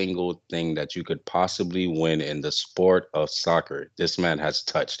every single thing that you could possibly win in the sport of soccer. This man has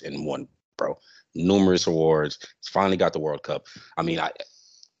touched and won, bro. Numerous awards. He's finally got the World Cup. I mean,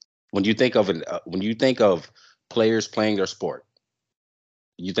 when you think of players playing their sport,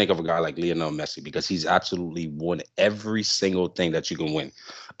 you think of a guy like Lionel Messi because he's absolutely won every single thing that you can win,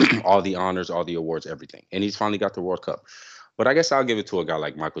 all the honors, all the awards, everything, and he's finally got the World Cup. But I guess I'll give it to a guy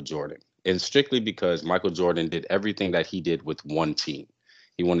like Michael Jordan, and strictly because Michael Jordan did everything that he did with one team.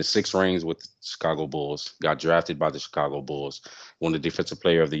 He won the 6 rings with the Chicago Bulls, got drafted by the Chicago Bulls, won the Defensive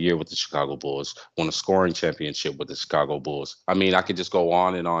Player of the Year with the Chicago Bulls, won a scoring championship with the Chicago Bulls. I mean, I could just go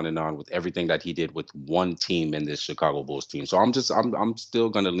on and on and on with everything that he did with one team in this Chicago Bulls team. So I'm still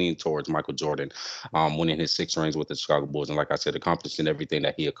gonna lean towards Michael Jordan, winning his 6 rings with the Chicago Bulls, and like I said, accomplishing everything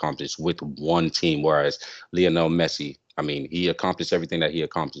that he accomplished with one team. Whereas Lionel Messi, I mean, he accomplished everything that he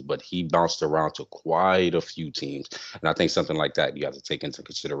accomplished, but he bounced around to quite a few teams. And I think something like that you have to take into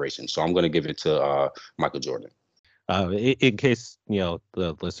consideration. So I'm going to give it to Michael Jordan. In case the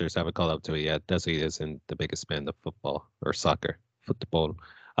listeners haven't caught up to it yet, Desi isn't the biggest fan of football or soccer, football.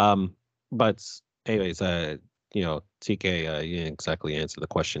 But anyways, TK, you didn't exactly answer the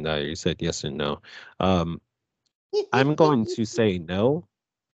question. You said yes and no. I'm going to say no,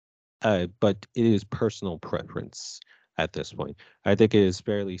 but it is personal preference at this point. I think it is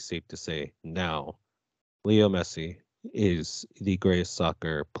fairly safe to say now, Leo Messi is the greatest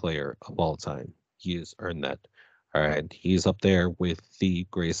soccer player of all time. He has earned that. All right. He's up there with the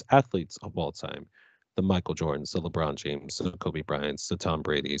greatest athletes of all time. The Michael Jordans, the LeBron James, the Kobe Bryants, the Tom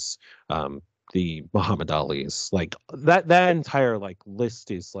Brady's, the Muhammad Ali's. Like that entire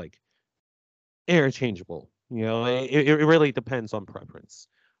list is interchangeable. It really depends on preference,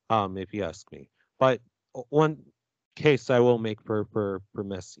 if you ask me. But one case I will make for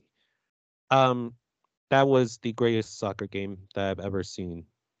Messi. That was the greatest soccer game that I've ever seen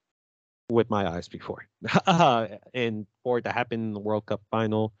with my eyes before. And for it to happen in the World Cup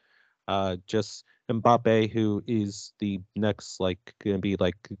final, just Mbappe, who is the next gonna be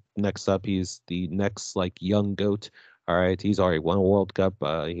next up. He's the next young goat. All right, he's already won a World Cup.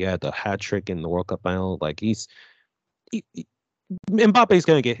 He had a hat trick in the World Cup final. Mbappe's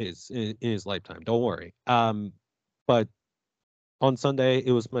gonna get his in his lifetime. Don't worry. But on Sunday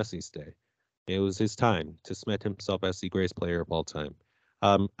it was Messi's day. It was his time to cement himself as the greatest player of all time.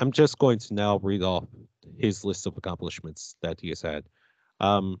 I'm just going to now read off his list of accomplishments that he has had.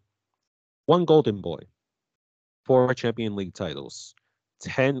 1 Golden Boy, 4 Champion League titles,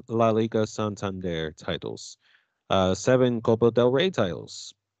 10 La Liga Santander titles, 7 Copa del Rey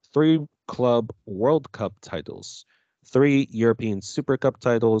titles, 3 Club World Cup titles, 3 European Super Cup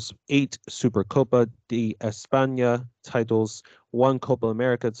titles, 8 Supercopa de España titles, 1 Copa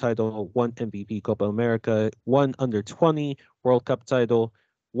America title, 1 MVP Copa America, 1 Under-20 World Cup title,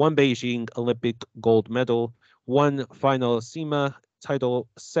 1 Beijing Olympic gold medal, 1 Finalissima title,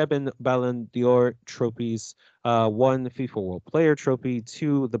 7 Ballon d'Or trophies, 1 FIFA World Player trophy,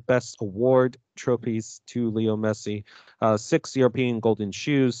 2 the Best Award trophies to Leo Messi, 6 European Golden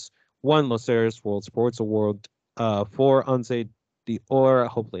Shoes, 1 Los Angeles World Sports Award, 4 Onze d'Or,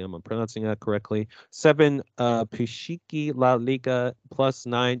 hopefully I'm pronouncing that correctly, 7 Pichichi La Liga plus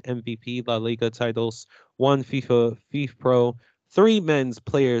 9 MVP La Liga titles, 1 FIFA Pro, 3 Men's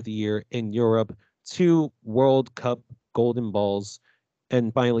Player of the Year in Europe, 2 World Cup Golden Balls,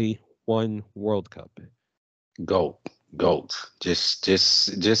 and finally 1 World Cup. Goat. Just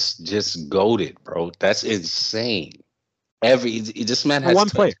goated, bro. That's insane. This man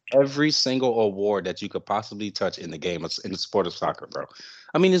has touched every single award that you could possibly touch in the game, in the sport of soccer, bro.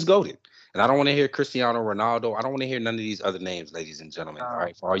 I mean, it's goated. And I don't want to hear Cristiano Ronaldo. I don't want to hear none of these other names, ladies and gentlemen. All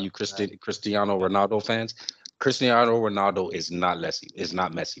right, for all you Cristiano Ronaldo fans, Cristiano Ronaldo is not Messi. Is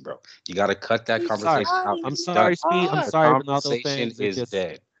not Messi, bro. You got to cut that conversation out. I'm sorry, Speed. I'm sorry, Ronaldo fans. Conversation is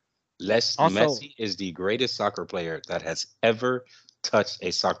dead. Messi is the greatest soccer player that has ever touched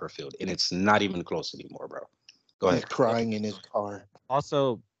a soccer field, and it's not even close anymore, bro. Go ahead. He's crying in his car.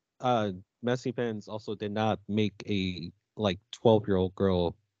 Also, Messi fans also did not make a 12-year-old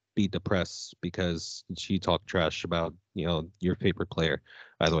girl be depressed because she talked trash about your favorite player.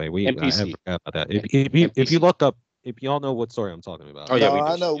 By the way, I forgot about that. If you look up, if y'all know what story I'm talking about. Oh yeah,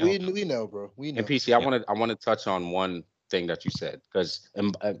 I know. We know, bro. We know. And PC, I want to touch on one thing that you said, because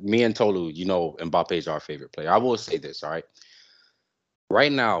me and Tolu, Mbappe is our favorite player. I will say this, all right.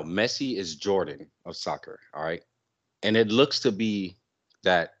 Right now, Messi is Jordan of soccer, all right. And it looks to be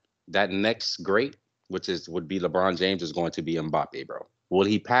that next great, which would be LeBron James, is going to be Mbappe, bro. Will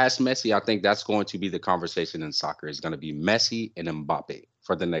he pass Messi? I think that's going to be the conversation in soccer. It's going to be Messi and Mbappe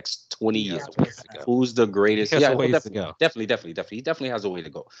for the next 20 years. Who's the greatest? Yeah, definitely. He definitely has a way to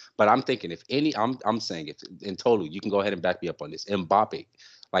go. But I'm thinking, I'm saying, if in total, you can go ahead and back me up on this. Mbappe,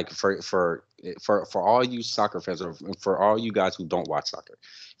 for all you soccer fans, or for all you guys who don't watch soccer,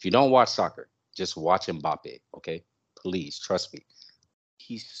 if you don't watch soccer, just watch Mbappe, okay? Please trust me.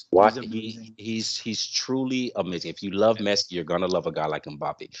 He's truly amazing. If you love Messi, you're gonna love a guy like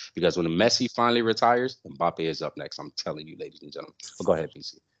Mbappe, because when Messi finally retires, Mbappe is up next. I'm telling you, ladies and gentlemen. But go ahead,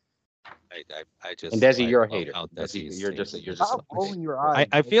 PC. I just And Desi, you're a love hater. how Desi, Desi's you're just saying you're this. just a Stop rolling your I, eyes.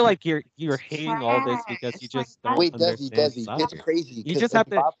 I feel Desi. like you're hating all this because you Trash. just don't Wait, understand Desi, soccer. it's crazy You because just have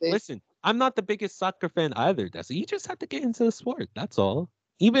to Mbappe. listen. I'm not the biggest soccer fan either, Desi. You just have to get into the sport. That's all.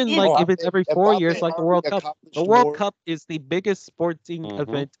 Even It's like if Mbappe, it's every 4 years, Mbappe like the already World Cup. The accomplished World more. Cup is the biggest sporting Mm-hmm.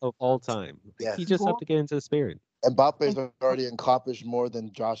 event of all time. Like, you Yes, just have to get into the spirit. Mbappe's already accomplished more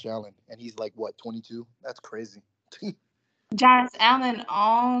than Josh Allen, and he's like what 22? That's crazy. Josh Allen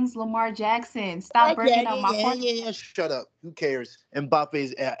owns Lamar Jackson. Stop breaking up my point. Yeah. Shut up. Who cares?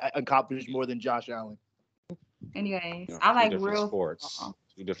 Mbappe's accomplished more than Josh Allen. Anyways, You know, I two like different real sports. football.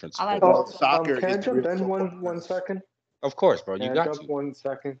 Two different I like sports. real Well, football. soccer Can I is jump real in football. one second? Of course, bro. You Can I got jump to. 1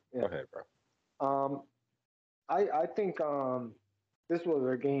 second? Go Yeah. ahead, bro. I think this was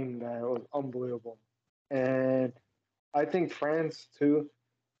a game that was unbelievable, and I think France too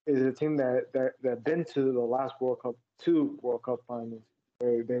is a team that been to the last two World Cup finals.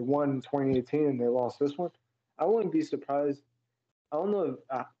 They won 2018 and they lost this one. I wouldn't be surprised. I don't know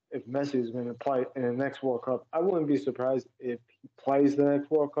if Messi is going to play in the next World Cup. I wouldn't be surprised if he plays the next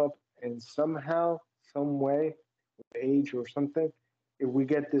World Cup and somehow, some way, with age or something, if we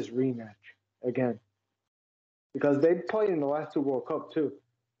get this rematch again. Because they played in the last two World Cup too.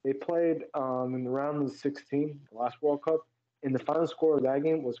 They played in the round of 16, the last World Cup, and the final score of that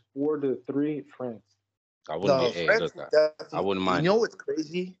game was 4-3 France. I wouldn't be. No, Hey, France look, was I definitely. wouldn't You mind know it. what's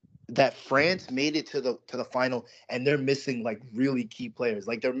crazy? That France made it to the final, and they're missing like really key players.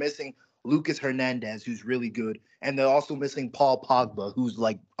 Like they're missing Lucas Hernandez, who's really good, and they're also missing Paul Pogba, who's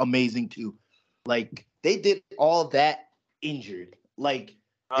like amazing too. Like they did all that injured. Like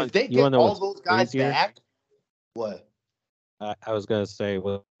if they You want get to know all what's those guys crazier? back, what? I was gonna say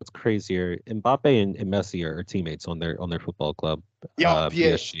what's crazier. Mbappe and Messi are teammates on their football club, Yeah,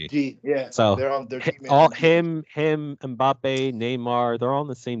 PSG. yeah. So They're on their teammates all on PSG. him, Mbappe, Neymar, they're all on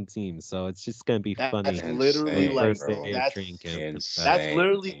the same team. So it's just gonna be That's funny literally their Insane, like first day bro. of training camp. that's Insane,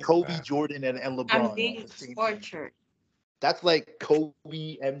 literally Kobe, man. Jordan, and I'm LeBron on being the same team. tortured. That's like Kobe,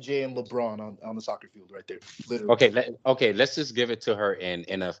 MJ, and LeBron on the soccer field right there. Literally. Okay, let's just give it to her in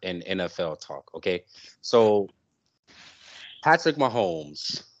NFL talk. Okay, so Patrick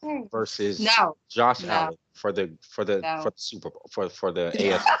Mahomes versus No, Josh no, Allen for the no. Super Bowl for the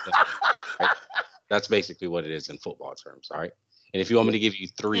AFC. Right? That's basically what it is in football terms. All right, and if you want me to give you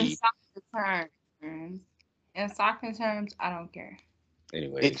In three, soccer terms, I don't care. It's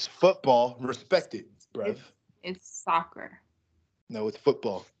anyways, football. Respect it, bruv. It's soccer. No, it's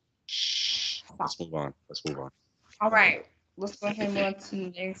football. let's move on. Let's move on. All right, let's go ahead and move on to the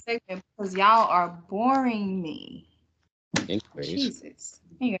next segment because y'all are boring me. Anyways, Jesus.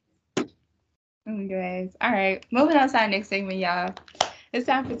 Anyways, all right, moving on to our next segment, y'all. It's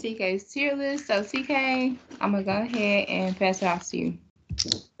time for TK's tier list. So TK, I'm gonna go ahead and pass it off to you.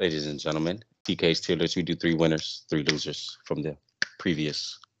 ladies and gentlemen, TK's tier list. We do 3 winners, 3 losers from the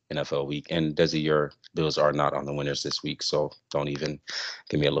previous NFL week. And Desi, your Bills are not on the winners this week, so don't even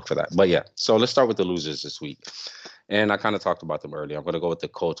give me a look for that. But yeah, so let's start with the losers this week. And I kind of talked about them earlier. I'm going to go with the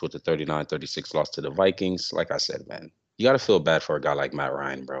Colts with the 39-36 loss to the Vikings. Like I said, man, you got to feel bad for a guy like Matt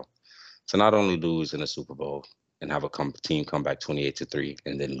Ryan, bro. To not only lose in the Super Bowl and have a team come back 28-3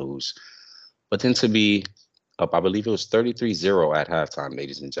 and then lose, but then to be up, I believe it was 33-0 at halftime,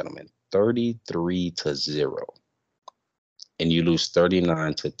 ladies and gentlemen. 33-0. And you lose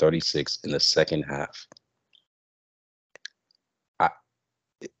 39-36 in the second half.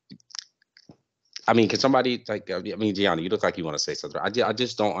 I mean, can somebody Gianni, you look like you want to say something. I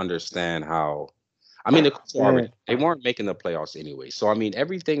just don't understand how. I mean, the Colts they weren't making the playoffs anyway. So I mean,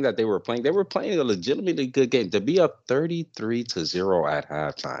 everything that they were playing a legitimately good game. To be up 33-0 at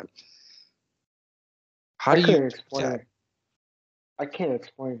halftime. How do you explain? I can't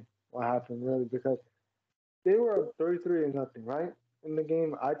explain what happened really because they were up 33-0, right? In the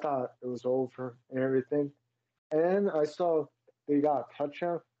game, I thought it was over and everything. And I saw they got a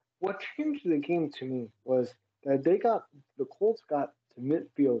touchdown. What changed the game to me was that the Colts got to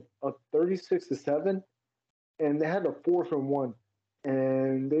midfield up 36-7, and they had a 4th-and-1,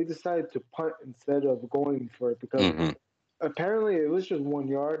 and they decided to punt instead of going for it because apparently it was just 1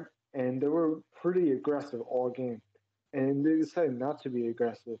 yard, and they were pretty aggressive all game, and they decided not to be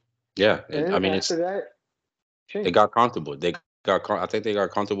aggressive. Yeah, and I mean, after that, they got comfortable. I think they got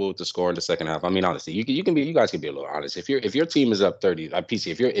comfortable with the score in the second half. I mean, honestly, you guys can be a little honest. If your team is up 30, like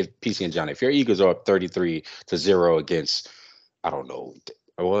PC, if PC and Johnny, if your Eagles are up 33-0 against, I don't know,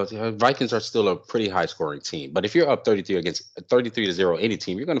 well, Vikings are still a pretty high scoring team. But if you're up 33-0 any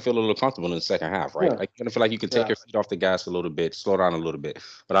team, you're gonna feel a little comfortable in the second half, right? Yeah. Like you're gonna feel like you can take your feet off the gas a little bit, slow down a little bit.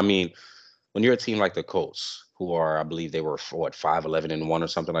 But I mean, when you're a team like the Colts, who are, I believe they were what 5-11-1 or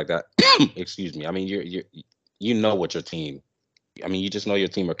something like that. Excuse me. I mean, you know what your team. I mean, you just know your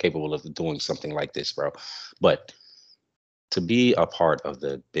team are capable of doing something like this, bro. But to be a part of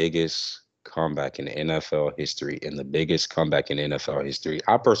the biggest comeback in NFL history, in the biggest comeback in NFL history,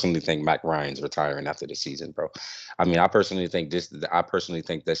 I personally think Mac Ryan's retiring after the season, bro. I mean, I personally think this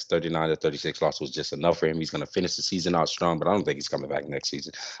 39-36 loss was just enough for him. He's going to finish the season out strong, but I don't think he's coming back next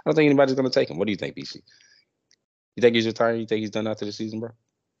season. I don't think anybody's going to take him. What do you think, BC? You think he's retiring? You think he's done after the season, bro?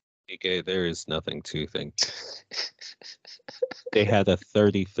 Okay, there is nothing to think. They had a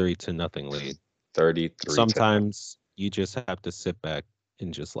 33-0 lead. 33. Sometimes you just have to sit back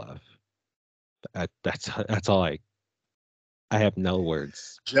and just laugh. That's all I have no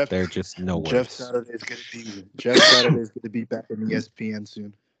words. There are just no words. Jeff Saturday's gonna be back in ESPN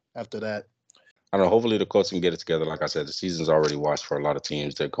soon. After that, I don't know. Hopefully the Colts can get it together. Like I said, the season's already watched for a lot of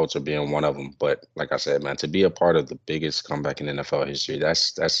teams. The Colts are being one of them. But like I said, man, to be a part of the biggest comeback in NFL history,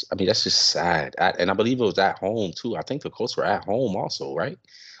 that's just sad. And I believe it was at home too. I think the Colts were at home also, right?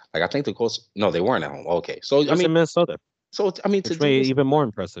 Like I think the Colts. No, they weren't at home. Okay, so It was in Minnesota. So I mean, which made it even more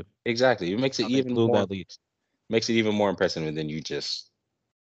impressive. Exactly, it makes it even blew more. That lead. Makes it even more impressive, and then you just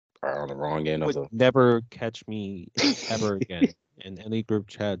are on the wrong end of the. Never catch me ever again in any group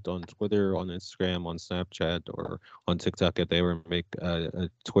chat on Twitter, on Instagram, on Snapchat, or on TikTok. If they ever make a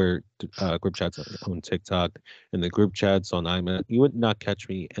Twitter group chats on TikTok and the group chats on iMac, you would not catch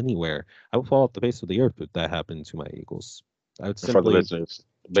me anywhere. I would fall off the face of the earth if that happened to my Eagles. I would simply for the listeners,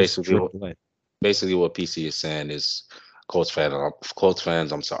 basically what PC is saying is, Colts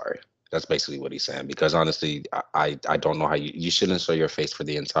fans, I'm sorry. That's basically what he's saying, because honestly, I don't know how you shouldn't show your face for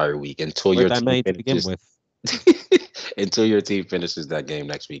the entire week until your team finishes. Until your team finishes that game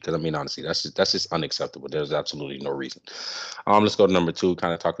next week. Because I mean, honestly, that's just unacceptable. There's absolutely no reason. Let's go to number 2.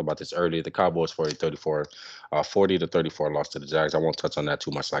 Kind of talked about this earlier. The Cowboys 40-34 loss to the Jags. I won't touch on that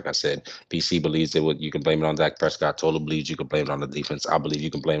too much. Like I said, PC believes you can blame it on Dak Prescott. Total believes you can blame it on the defense. I believe you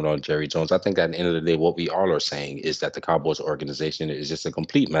can blame it on Jerry Jones. I think at the end of the day, what we all are saying is that the Cowboys organization is just a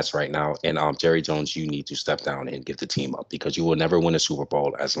complete mess right now. And Jerry Jones, you need to step down and give the team up, because you will never win a Super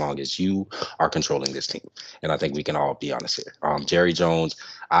Bowl as long as you are controlling this team. And I think we can all be honest here. Jerry Jones,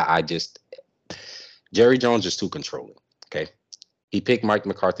 Jerry Jones is too controlling. Okay. He picked Mike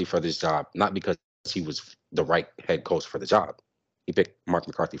McCarthy for this job, not because he was the right head coach for the job. He picked Mark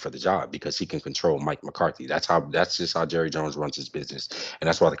McCarthy for the job because he can control Mike McCarthy. That's just how Jerry Jones runs his business. And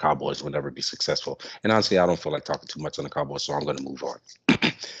that's why the Cowboys will never be successful. And honestly, I don't feel like talking too much on the Cowboys, so I'm going to move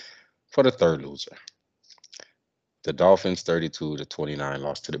on. For the third loser, the Dolphins 32-29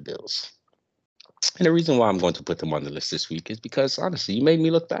 lost to the Bills. And the reason why I'm going to put them on the list this week is because, honestly, you made me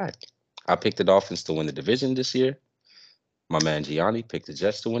look bad. I picked the Dolphins to win the division this year. My man Gianni picked the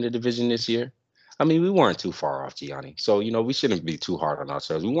Jets to win the division this year. I mean, we weren't too far off, Gianni. So, we shouldn't be too hard on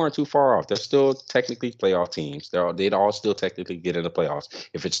ourselves. We weren't too far off. They're still technically playoff teams. They'd all still technically get in the playoffs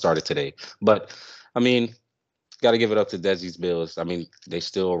if it started today. But, I mean, got to give it up to Desi's Bills. I mean, they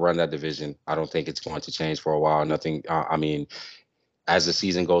still run that division. I don't think it's going to change for a while. Nothing. As the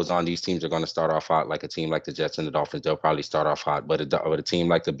season goes on, these teams are going to start off hot. Like a team like the Jets and the Dolphins, they'll probably start off hot. But a team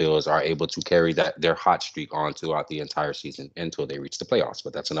like the Bills are able to carry their hot streak on throughout the entire season until they reach the playoffs.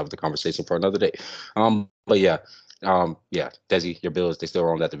 But that's another conversation for another day. But yeah. Desi, your Bills, they still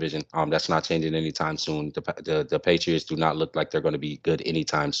own that division. That's not changing anytime soon. The Patriots do not look like they're going to be good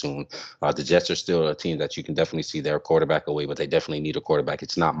anytime soon. The Jets are still a team that you can definitely see their quarterback away, but they definitely need a quarterback.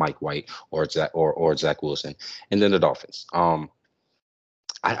 It's not Mike White or Zach Wilson. And then the Dolphins.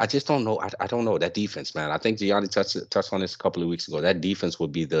 I just don't know. I don't know that defense, man. I think Gianni touched on this a couple of weeks ago. That defense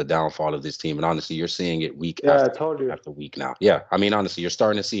would be the downfall of this team. And honestly, you're seeing it week after week now. Yeah, I mean, honestly, you're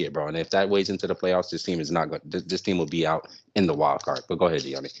starting to see it, bro. And if that weighs into the playoffs, this team is not going. This team will be out in the wild card. But go ahead,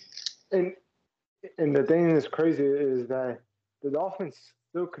 Gianni. And the thing that's crazy is that the Dolphins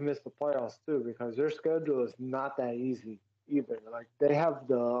still can miss the playoffs too, because their schedule is not that easy either. Like they got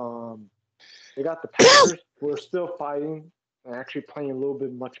the Packers who are still fighting and actually playing a little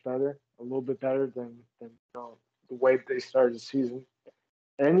bit better than the way they started the season.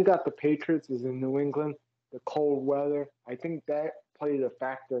 And you got the Patriots is in New England, the cold weather. I think that played a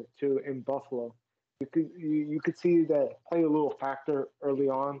factor too in Buffalo. You could see that play a little factor early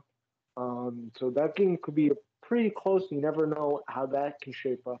on. So that game could be pretty close. You never know how that can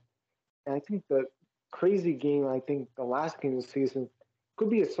shape up. And I think the crazy game, I think the last game of the season could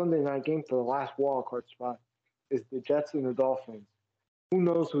be a Sunday night game for the last wild card spot, is the Jets and the Dolphins. Who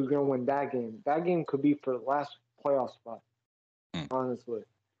knows who's going to win that game? That game could be for the last playoff spot, honestly.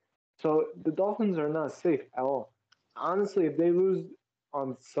 So the Dolphins are not safe at all. Honestly, if they lose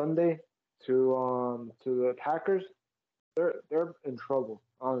on Sunday to the Packers, they're in trouble,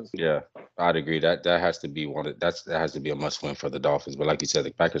 honestly. Yeah, I'd agree. That has to be that has to be a must win for the Dolphins. But like you said,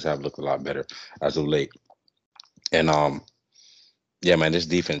 the Packers have looked a lot better as of late. And yeah, man, this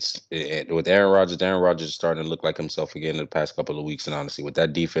defense with Aaron Rodgers is starting to look like himself again in the past couple of weeks. And honestly, with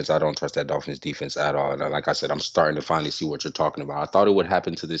that defense, I don't trust that Dolphins defense at all. And like I said, I'm starting to finally see what you're talking about. I thought it would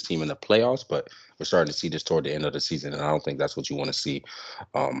happen to this team in the playoffs, but we're starting to see this toward the end of the season, and I don't think that's what you want to see.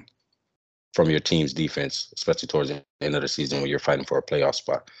 Um, from your team's defense, especially towards the end of the season when you're fighting for a playoff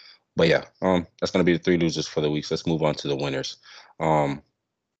spot. But yeah, that's gonna be the three losers for the week. So let's move on to the winners. Um,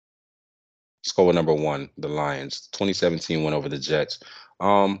 let's go with number one, the Lions. 2017 win over the Jets.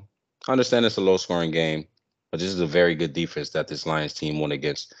 I understand it's a low scoring game, but this is a very good defense that this Lions team won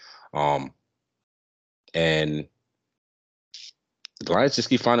against. Um, and the Lions just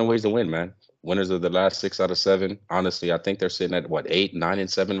keep finding ways to win, man. Winners of the last 6 out of 7. Honestly, I think they're sitting at what 8, 9, and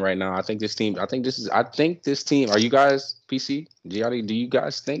 7 right now. I think this team. I think this team. Are you guys PC? Gianni, do you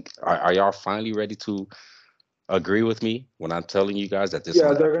guys think? Are y'all finally ready to agree with me when I'm telling you guys that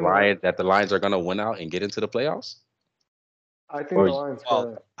Yeah, they're gonna. that the Lions are gonna win out and get into the playoffs? I think Or the Lions Well,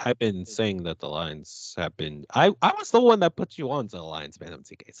 gonna. I've been saying that the Lions have been. I was the one that put you on to the Lions, man.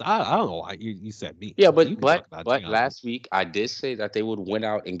 MTK. So I don't know why you said me. yeah, So you can talk about it. but last week I did say that they would win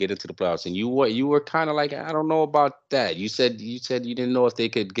out and get into the playoffs, and you were kind of like I don't know about that. You said you didn't know if they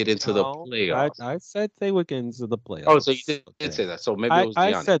could get into the No, playoffs. I said they would get into the Oh, so you playoffs. did Okay. say that. So maybe it was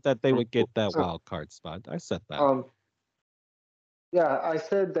I Gianni. said that they would get that So, wild card spot. I said that. yeah, I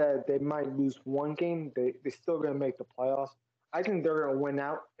said that they might lose one game. They still gonna make the playoffs. I think they're gonna win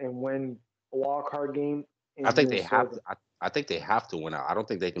out and win a wild card game I in think they have Minnesota. to. I think they have to win out. I don't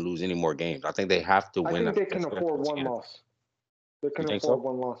think they can lose any more games. I think they have to I win think out. they That's can what I afford have a one chance. loss. They You can think afford so?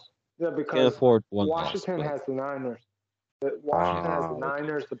 one loss. Yeah, Can't because afford one loss, Washington but has the Niners. Washington has Ah, the okay.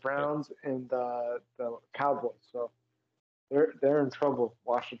 Niners, the Okay. Browns, and the Cowboys. So they're in trouble.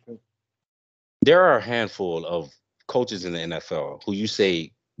 Washington. There are a handful of coaches in the NFL who you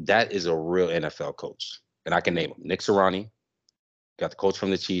say that is a real NFL coach, and I can name them. Nick Sirianni, got the coach from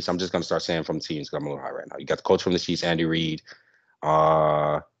the Chiefs. I'm just gonna start saying from the teams because I'm a little high right now. You got the coach from the Chiefs, Andy Reid.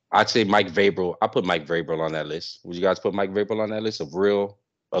 Uh, I'd say Mike Vrabel. I put Mike Vrabel on that list. Would you guys put Mike Vrabel on that list of real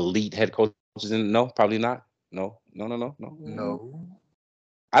elite head coaches? In no, probably not. No, no, no, no, no. No.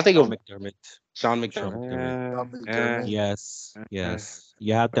 I think Sean of McDermott. Sean Sean McDermott. McDermott. Sean McDermott. Yes, Eh, yes.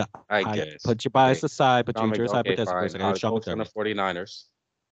 You have to. I I guess. put your bias Okay. aside, but you just Okay, hypothetical for a fine. second. It's Sean Coach from the McDermott. 49ers.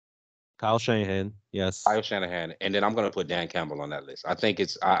 Kyle Shanahan. Kyle Yes. Shanahan, and then I'm going to put Dan Campbell on that list. I think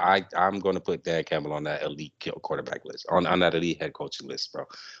it's I'm going to put Dan Campbell on that elite quarterback list, on that elite head coaching list, bro.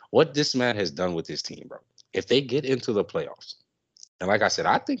 What this man has done with his team, bro. If they get into the playoffs, and like I said,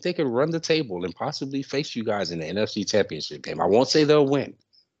 I think they could run the table and possibly face you guys in the NFC Championship game. I won't say they'll win,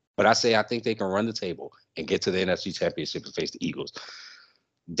 but I think they can run the table and get to the NFC Championship and face the Eagles.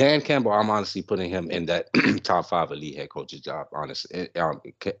 Dan Campbell, I'm honestly putting him in that top 5 elite head coaches job, honestly,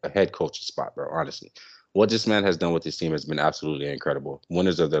 head coaching spot, bro. Honestly, what this man has done with his team has been absolutely incredible.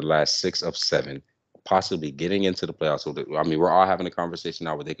 Winners of their last 6 of 7, possibly getting into the playoffs. I mean, we're all having a conversation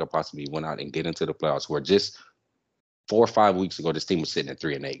now where they could possibly win out and get into the playoffs. Where just 4 or 5 weeks ago, this team was sitting at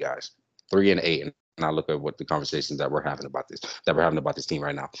 3-8, guys, 3-8, and I look at what the conversations that we're having about this team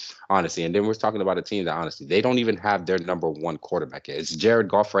right now, honestly. And then we're talking about a team that honestly they don't even have their number one quarterback yet. It's Jared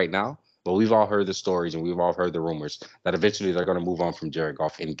Goff right now, but we've all heard the stories and we've all heard the rumors that eventually they're going to move on from Jared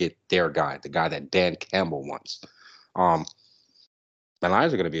Goff and get their guy, the guy that Dan Campbell wants. Um, the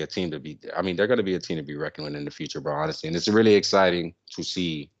Lions are going to be a team to be. I mean, they're going to be a team to be reckoned with in the future, bro. Honestly, and it's really exciting to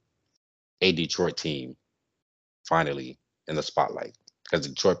see a Detroit team finally in the spotlight because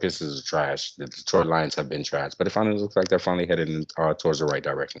the Detroit Pistons are trash. The Detroit Lions have been trash, but it finally looks like they're finally headed towards the right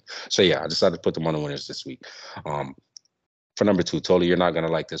direction. So yeah, I decided to put them on the winners this week. Um, for number 2, Totally, you're not gonna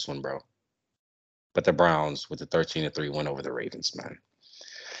like this one, bro. But the Browns with the 13-3 win over the Ravens, man.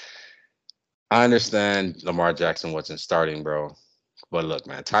 I understand Lamar Jackson wasn't starting, bro. But look,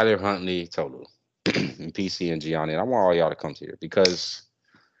 man, Tyler Huntley, Tolu, and PC and Gianni, and I want all y'all to come here because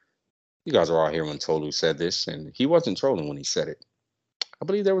you guys are all here when Tolu said this, and he wasn't trolling when he said it. I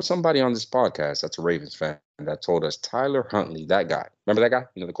believe there was somebody on this podcast that's a Ravens fan that told us Tyler Huntley, that guy. Remember that guy?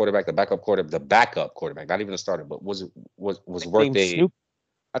 You know, the quarterback, the backup quarterback, not even a starter, but was worth Nickname a. Snoop.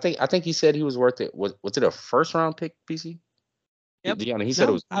 I think he said he was worth it. Was it a first round pick, PC? Yep. Deanna, he said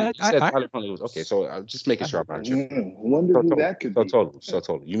it No, was. He said Tyler Huntley was okay. So I'm just making I sure heard I'm not that. tripping. Wonder So who total, that could be. so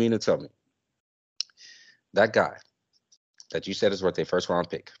total. You mean to tell me that guy that you said is worth a first round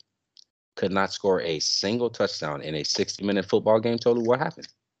pick could not score a single touchdown in a 60-minute football game? Total. What happened?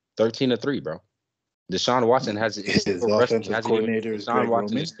 13-3, bro. Deshaun Watson is His still rusty. offensive Hasn't even coordinator is Deshaun Greg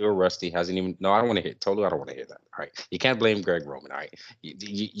Watson Roman. is still rusty. Hasn't even. No, I don't want to hear. Totally, I don't want to hear that. All right, you can't blame Greg Roman. All right,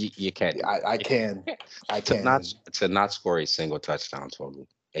 you can't. I can. I To not can. to not score a single touchdown, Tolu.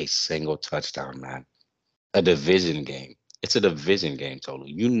 A single touchdown, man. A division game. It's a division game, Tolu.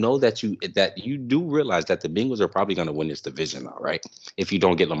 You know that you do realize that the Bengals are probably going to win this division now, right? If you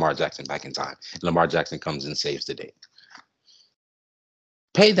don't get Lamar Jackson back in time, Lamar Jackson comes and saves the day.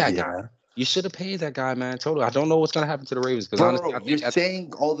 Pay that guy. Yeah. You should have paid that guy, man. Totally. I don't know what's gonna happen to the Ravens because Bro, honestly, I you're think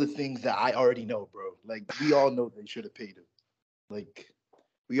saying all the things that I already know, bro. Like we all know they should have paid him. Like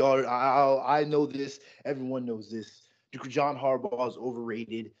we all, I know this. Everyone knows this. John Harbaugh is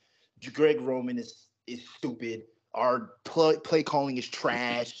overrated. Greg Roman is stupid. Our play calling is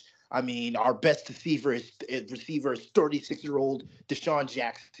trash. I mean, our best receiver is 36-year-old Deshaun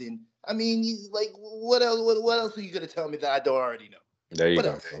Jackson. I mean, like what else? What else are you gonna tell me that I don't already know? there you What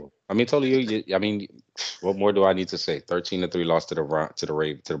go. else? I mean, totally. I mean, what more do I need to say? 13-3 loss to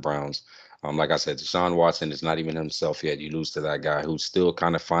the Browns. Like I said, Deshaun Watson is not even himself yet. You lose to that guy who's still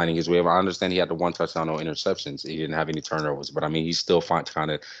kind of finding his way. I understand he had the one touchdown, no interceptions. He didn't have any turnovers, but I mean, he's still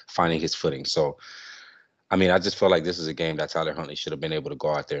kind of finding his footing. So, I mean, I just feel like this is a game that Tyler Huntley should have been able to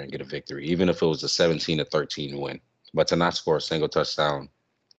go out there and get a victory, even if it was a 17-13 win. But to not score a single touchdown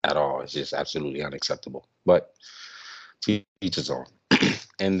at all is just absolutely unacceptable. But to each his own.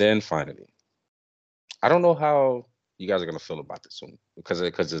 And then finally, I don't know how you guys are gonna feel about this one because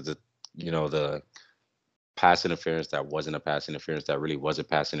of the the pass interference that wasn't a pass interference that really was a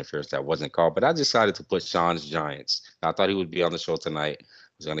pass interference that wasn't called. But I decided to put Sean's Giants. I thought he would be on the show tonight. I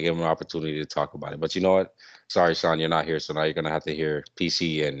was gonna give him an opportunity to talk about it. But you know what? Sorry, Sean, you're not here, so now you're gonna have to hear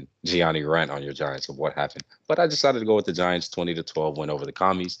PC and Gianni rant on your Giants of what happened. But I decided to go with the Giants 20-12 win over the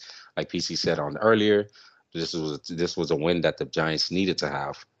Commies. Like PC said on earlier, this was a win that the Giants needed to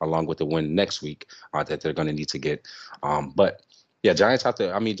have, along with the win next week that they're going to need to get. But yeah, Giants have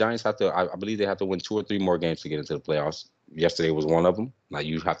to. I mean, Giants have to. I believe they have to win 2 or 3 more games to get into the playoffs. Yesterday was one of them. Now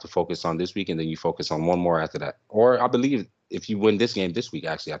you have to focus on this week, and then you focus on one more after that. Or I believe if you win this game this week,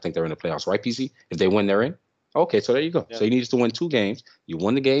 actually, I think they're in the playoffs, right? PC. If they win, they're in. Okay, so there you go. Yeah. So you need to win 2 games. You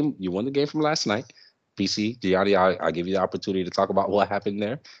won the game. You won the game from last night. PC, Gianni, I give you the opportunity to talk about what happened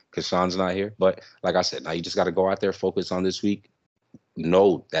there because Sean's not here. But like I said, now you just got to go out there, focus on this week.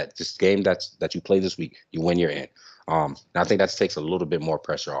 Know that this game that you play this week, you win, you're in. And I think that takes a little bit more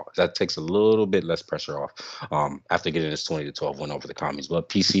pressure off. That takes a little bit less pressure off after getting this 20-12 win over the Commies. But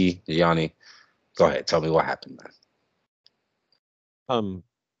PC, Gianni, go ahead. Tell me what happened, man.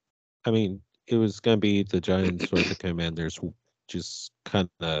 I mean, it was gonna be the Giants or the Commanders just kind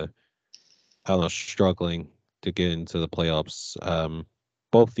of, I don't know, struggling to get into the playoffs.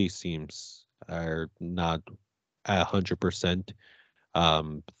 Both these teams are not at 100%.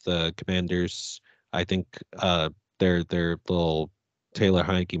 The Commanders, I think, their little Taylor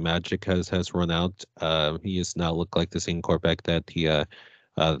Heineke magic has run out. He does not look like the same quarterback that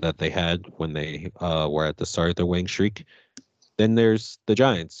they had when they were at the start of their winning streak. Then there's the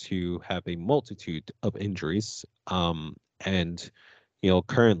Giants, who have a multitude of injuries. And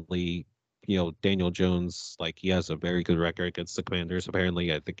currently, Daniel Jones, like, he has a very good record against the Commanders.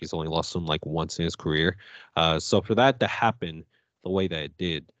 Apparently, I think he's only lost them like once in his career. So for that to happen the way that it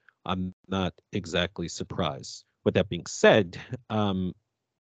did, I'm not exactly surprised. With that being said,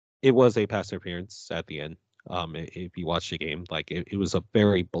 it was a pass interference at the end. If you watch the game, like, it was a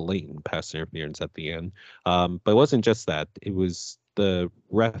very blatant pass interference at the end. But it wasn't just that. It was the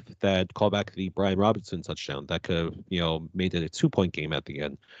ref that called back the Brian Robinson touchdown that could have, made it a 2-point game at the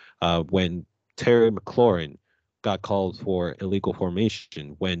end. When Terry McLaurin got called for illegal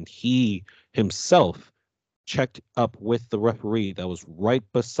formation, when he himself checked up with the referee that was right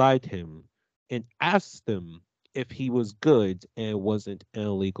beside him and asked him if he was good and it wasn't an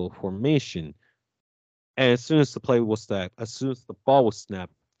illegal formation. And as soon as the play was snapped, as soon as the ball was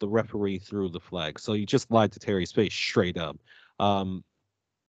snapped, the referee threw the flag. So you just lied to Terry's face straight up. Um,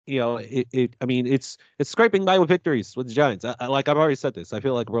 I mean, it's scraping by with victories with the Giants. Like I've already said this, I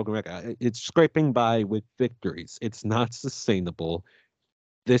feel like a broken record. It's scraping by with victories. It's not sustainable.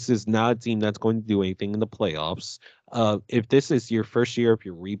 This is not a team that's going to do anything in the playoffs. If this is your first year of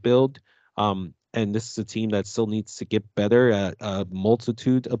your rebuild, and this is a team that still needs to get better at a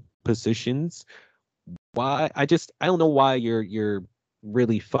multitude of positions, why I don't know why you're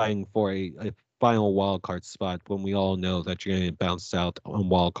really fighting for a final wild card spot when we all know that you're gonna bounce out on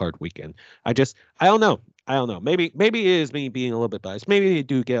wild card weekend. I don't know. I don't know. Maybe it is me being a little bit biased. Maybe they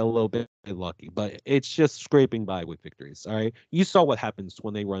do get a little bit lucky, but it's just scraping by with victories. All right. You saw what happens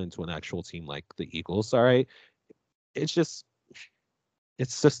when they run into an actual team like the Eagles. All right. It's just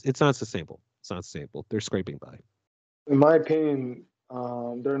it's not sustainable. It's not stable. They're scraping by. In my opinion,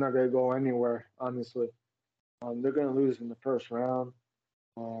 they're not going to go anywhere, honestly. They're going to lose in the first round.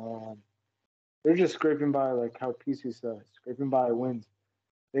 They're just scraping by, like how PC said, scraping by wins.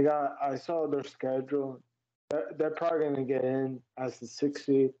 I saw their schedule. They're probably going to get in as the 6th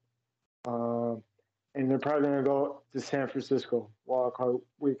seed. And they're probably going to go to San Francisco wild card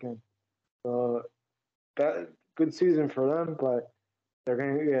weekend. So that good season for them, but they're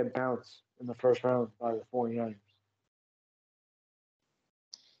going to get bounced in the first round by the 49ers.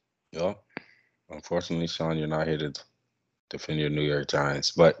 Yeah. Unfortunately, Sean, you're not here to defend your New York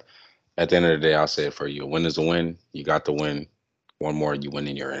Giants. But at the end of the day, I'll say it for you. A win is a win. You got the win. One more, you win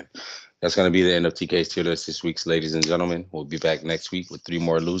and you're in. That's going to be the end of TK's tier list this week, ladies and gentlemen. We'll be back next week with 3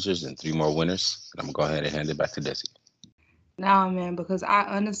 more losers and 3 more winners. And I'm going to go ahead and hand it back to Desi. Nah, man, because I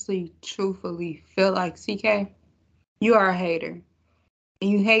honestly, truthfully feel like, CK, you are a hater. And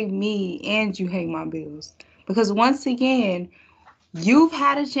you hate me and you hate my Bills. Because once again, you've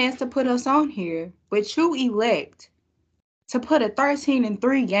had a chance to put us on here, but you elect to put a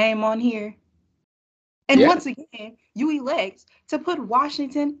 13-3 game on here. And once again, you elect to put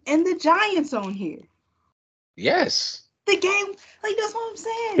Washington and the Giants on here. Yes. The game, like, that's what I'm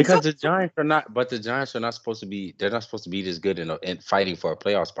saying. Because the Giants are not, but the Giants are not supposed to be, they're not supposed to be this good in fighting for a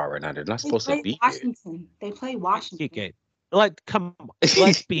playoff spot right now. They're not supposed to be Washington. They play Washington. TK, come on.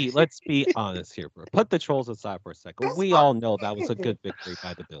 Let's be honest here, bro. Put the trolls aside for a second. We all know that was a good victory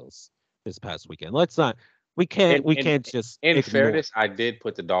by the Bills this past weekend. Let's not. We can't just. In ignore. fairness, I did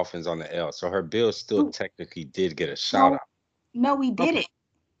put the Dolphins on the L, so her Bills still technically did get a shout out. No, we didn't.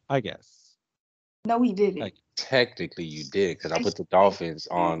 I guess. No, we didn't. Like, technically, you did, because I put the Dolphins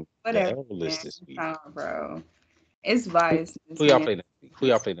on the L list this week. Oh, bro, it's biased. Who y'all play next week? Who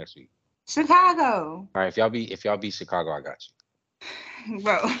y'all play next week? Chicago. All right, if y'all beat Chicago, I got you.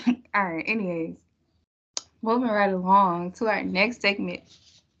 Bro, all right. Anyways, moving right along to our next segment.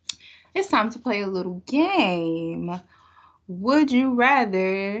 It's time to play a little game. Would you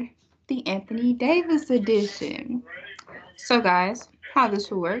rather? The Anthony Davis edition. So, guys, how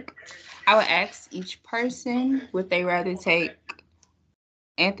this will work? I would ask each person would they rather take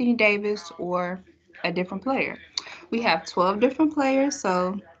Anthony Davis or a different player. We have 12 different players,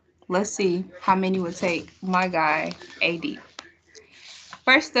 so let's see how many would take my guy, AD.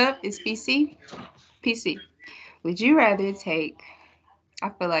 First up is PC. PC, would you rather take, I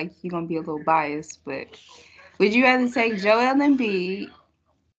feel like you're going to be a little biased, but would you rather take Joel Embiid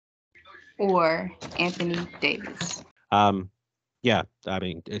or Anthony Davis? Yeah, I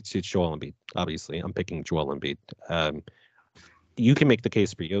mean, it's Joel Embiid, obviously. I'm picking Joel Embiid. You can make the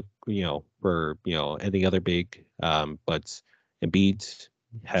case for for any other big, but Embiid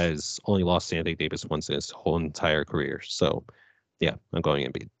has only lost to Anthony Davis once in his whole entire career. So, yeah, I'm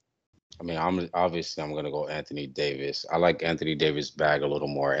going Embiid. I mean, I'm going to go Anthony Davis. I like Anthony Davis' bag a little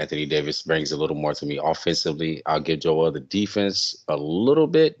more. Anthony Davis brings a little more to me offensively. I'll give Joel the defense a little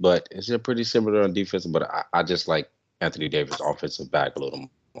bit, but it's pretty similar on defense. But I just like Anthony Davis' offensive bag a little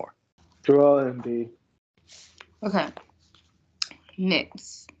more. Joel Embiid. Okay.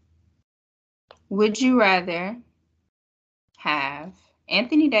 Next. Would you rather have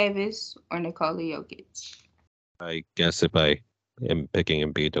Anthony Davis or Nikola Jokic? I guess if I am picking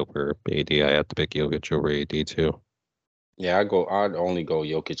Embiid over AD, I have to pick Jokic over AD too. Yeah, I'd only go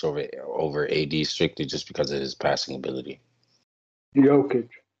Jokic over AD strictly just because of his passing ability. Jokic.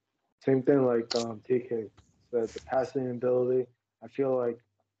 Same thing like TK said, the passing ability. I feel like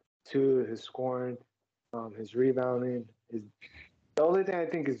too his scoring, his rebounding, the only thing I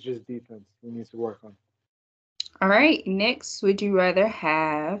think is just defense he needs to work on. All right. Next, would you rather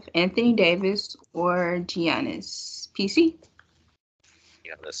have Anthony Davis or Giannis? PC?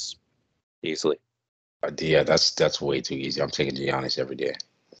 Giannis. Easily. Yeah, that's way too easy. I'm taking Giannis every day.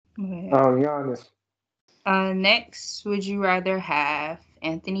 Okay. Giannis. Next, would you rather have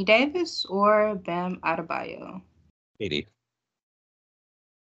Anthony Davis or Bam Adebayo? AD.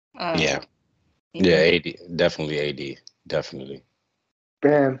 Yeah, AD. Definitely AD. Definitely.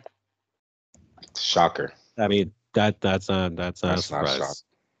 Bam. Shocker. I mean, that's not a surprise.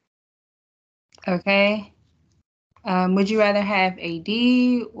 Okay. Would you rather have AD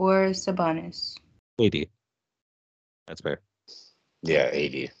or Sabonis? AD. That's fair. Yeah,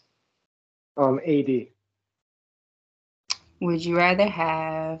 AD. AD. Would you rather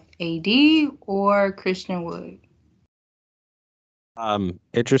have AD or Christian Wood?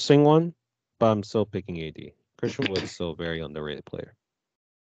 Interesting one, but I'm still picking AD. Christian Wood's still a very underrated player.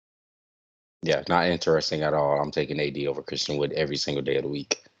 Yeah, not interesting at all. I'm taking AD over Christian Wood every single day of the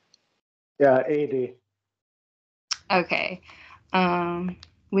week. Yeah, AD. Okay.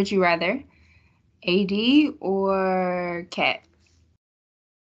 Would you rather AD or Cat?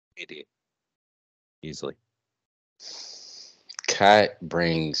 AD. Easily. Cat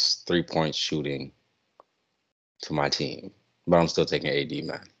brings 3-point shooting to my team, but I'm still taking AD,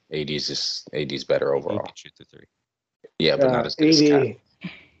 man. AD's better AD overall. can shoot the three. Yeah, but not as good as Cat.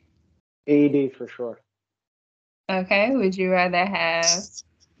 AD for sure. Okay. Would you rather have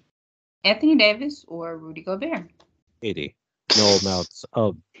Anthony Davis or Rudy Gobert? AD. No amounts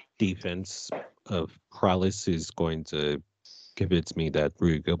of defense of prowess is going to convince me that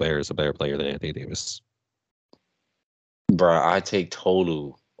Rudy Gobert is a better player than Anthony Davis. Bruh, I take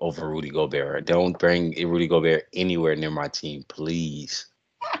Tolu over Rudy Gobert. Don't bring Rudy Gobert anywhere near my team, please.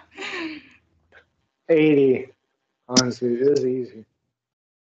 80. Honestly, it is easy.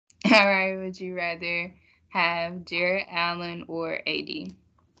 All right. Would you rather have Jared Allen or AD?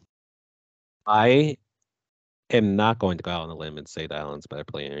 I am not going to go out on a limb and say that Allen's a better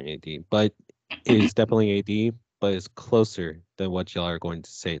player than AD, but it is definitely AD, but it's closer than what y'all are going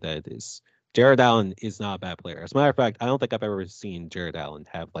to say that it is. Jared Allen is not a bad player. As a matter of fact, I don't think I've ever seen Jared Allen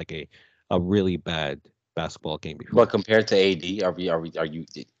have like a really bad basketball game before. But compared to AD, are you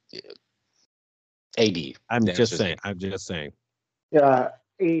AD? I'm The just answer is saying. AD. I'm just saying. Yeah,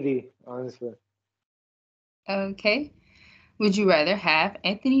 80, honestly. Okay. Would you rather have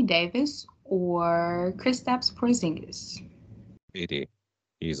Anthony Davis or Kristaps Porzingis? AD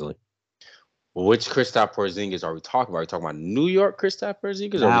easily. Which Kristaps Porzingis are we talking about? Are we talking about New York Kristaps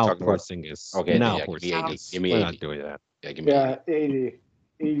Porzingis? Or are we Now talking about? Porzingis. Okay, then Now yeah, give me AD. Porzingis. Give me We're 80. not doing that. Yeah, give me 80. Yeah, 80.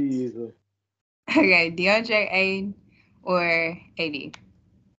 80 easily. Okay. DeAndre Ayton or AD?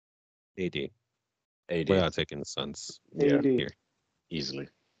 AD. AD. We're not taking the Suns. Yeah, AD. Here. easily.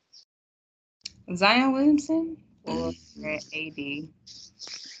 Zion Williamson or AD?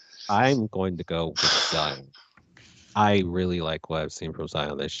 I'm going to go with Zion. I really like what I've seen from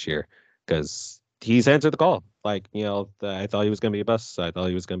Zion this year because he's answered the call. Like, I thought he was going to be a bust. I thought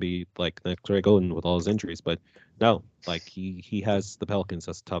he was going to be like next Ray Golden with all his injuries, but no, like he has the Pelicans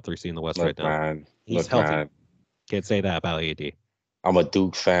as the top 3 seed in the West right Look, now. man. He's healthy. Can't say that about AD. I'm a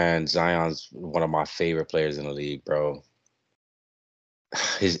Duke fan. Zion's one of my favorite players in the league, bro.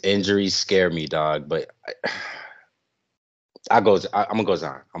 His injuries scare me, dog. But I'm gonna go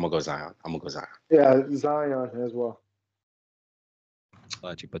Zion. I'm gonna go Zion. Yeah, Zion as well.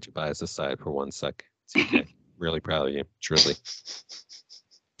 Glad you put your bias aside for 1 sec. TK. Really proud of you, truly.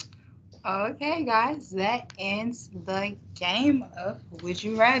 Okay, guys, that ends the game of Would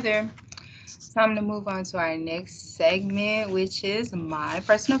You Rather. Time to move on to our next segment, which is my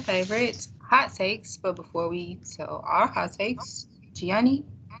personal favorite, hot takes. But before we tell our hot takes, Gianni,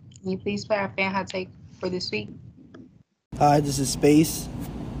 can you please play our fan hot take for this week? Hi, this is Space.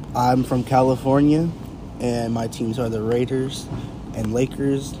 I'm from California, and my teams are the Raiders and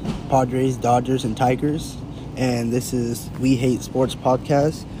Lakers, Padres, Dodgers, and Tigers. And this is We Hate Sports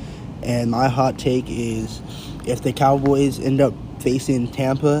Podcast. And my hot take is if the Cowboys end up facing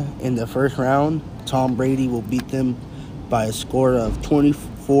Tampa in the first round, Tom Brady will beat them by a score of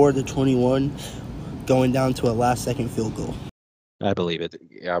 24-21, going down to a last-second field goal. I believe it.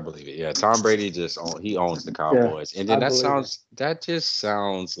 Yeah, I believe it. Yeah, Tom Brady he owns the Cowboys, and then that just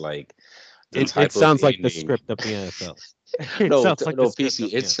sounds like the type It sounds of like the ending. script of the NFL. No,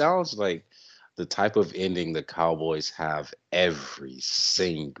 PC. It sounds like the type of ending the Cowboys have every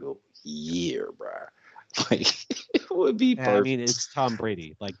single year, bruh. Like it would be perfect. I mean, it's Tom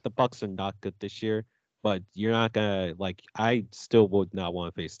Brady. Like the Bucks are not good this year, but you're not gonna like. I still would not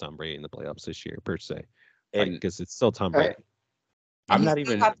want to face Tom Brady in the playoffs this year per se, because it's still Tom Brady. I'm not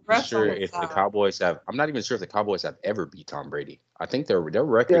even sure if the Cowboys have. I'm not even sure if the Cowboys have ever beat Tom Brady. I think their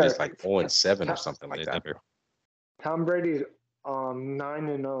record is like 0-7 or something like that. Never. Tom Brady's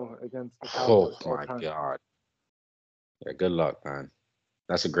 9-0 against the Cowboys. Oh my god! Yeah, good luck, man.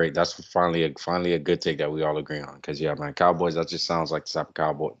 That's finally a good take that we all agree on. Because yeah, man, Cowboys. That just sounds like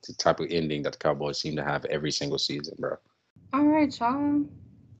the type of ending that the Cowboys seem to have every single season, bro. All right, y'all.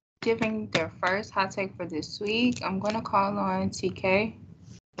 Giving their first hot take for this week, I'm gonna call on TK.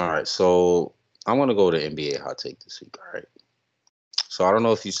 All right, so I'm gonna go to NBA hot take this week. All right. So I don't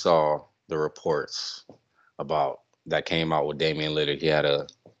know if you saw the reports about that came out with Damian Lillard. He had a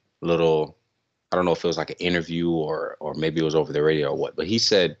little, I don't know if it was like an interview or maybe it was over the radio or what, but he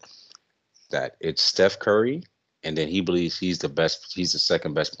said that it's Steph Curry, and then he believes he's the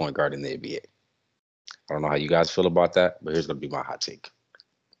second best point guard in the NBA. I don't know how you guys feel about that, but here's gonna be my hot take.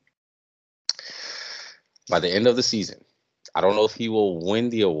 By the end of the season, I don't know if he will win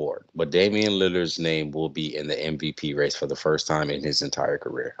the award, but Damian Lillard's name will be in the MVP race for the first time in his entire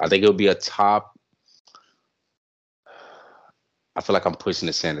career. I think it'll be I I feel like I'm pushing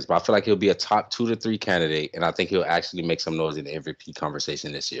the Sanders, but I feel like he'll be a top 2 to 3 candidate, and I think he'll actually make some noise in the MVP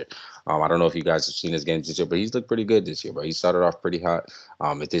conversation this year. I don't know if you guys have seen his games this year, but he's looked pretty good this year, bro. He started off pretty hot.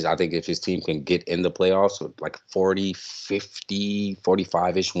 I think if his team can get in the playoffs with like 40, 50,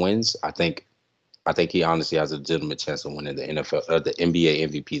 45-ish wins, I think he honestly has a legitimate chance of winning the the NBA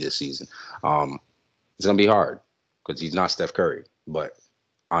MVP this season. It's gonna be hard because he's not Steph Curry, but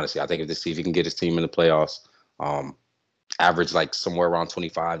honestly, I think if he can get his team in the playoffs, average like somewhere around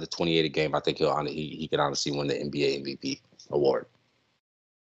 25 to 28 a game, I think he can honestly win the NBA MVP award.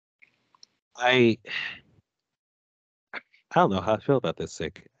 I don't know how I feel about this,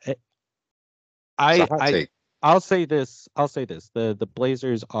 Sick. I'll say this. The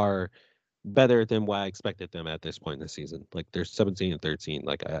Blazers are better than what I expected them at this point in the season. Like they're 17 and 13.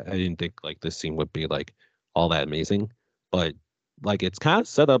 Like I didn't think like this team would be like all that amazing, but like it's kind of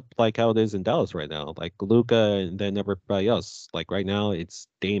set up like how it is in Dallas right now. Like Luka and then everybody else. Like right now it's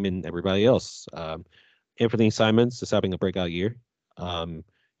Dame and everybody else. Anthony Simons is having a breakout year.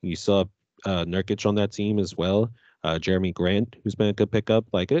 You saw Nurkic on that team as well. Jeremy Grant, who's been a good pickup.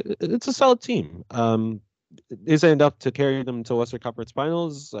 Like it's a solid team. Is it enough to carry them to Western Conference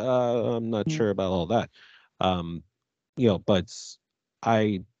Finals? I'm not sure about all that. But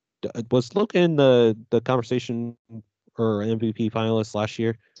I was looking the conversation for MVP finalist last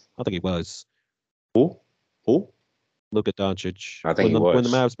year. I think he was Who? Luka Doncic. I think he when the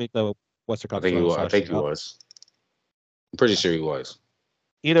was. Mavs made the Western I Conference Finals last think year. he was. I'm pretty sure he was.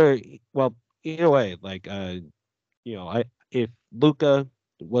 Either way, like if Luka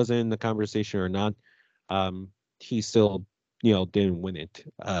was in the conversation or not, he still didn't win it.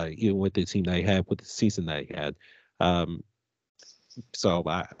 Even with the team that he had, with the season that he had. So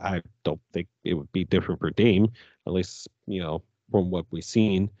I don't think it would be different for Dame, at least from what we've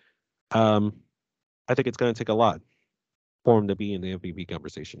seen. I think it's going to take a lot for him to be in the MVP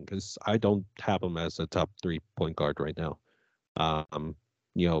conversation because I don't have him as a top 3 point guard right now. But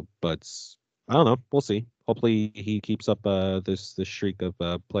I don't know. We'll see. Hopefully he keeps up this streak of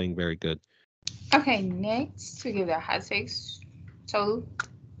playing very good. Okay, next we give the hot takes. Tolu.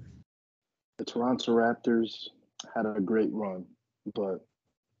 The Toronto Raptors had a great run, but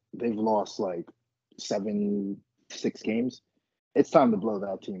they've lost like 6 games. It's time to blow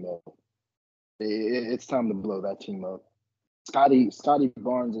that team up. It's time to blow that team up. Scotty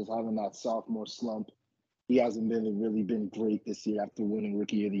Barnes is having that sophomore slump. He hasn't really been great this year after winning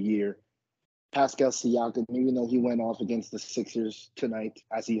Rookie of the Year. Pascal Siakam, even though he went off against the Sixers tonight,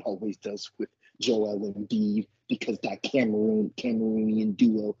 as he always does with Joel Embiid, because that Cameroonian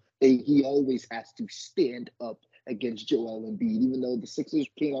duo, he always has to stand up against Joel Embiid. Even though the Sixers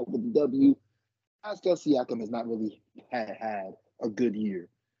came out with the W, Pascal Siakam has not really had a good year.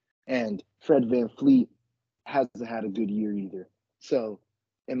 And Fred VanVleet hasn't had a good year either. So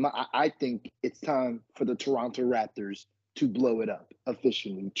I think it's time for the Toronto Raptors to blow it up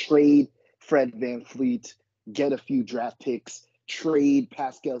officially. Trade Fred VanVleet, get a few draft picks, trade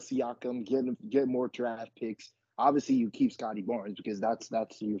Pascal Siakam, get more draft picks. Obviously, you keep Scotty Barnes because that's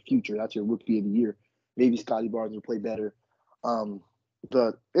your future. That's your Rookie of the Year. Maybe Scotty Barnes will play better.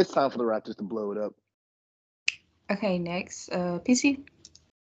 But it's time for the Raptors to blow it up. Okay, next, PC.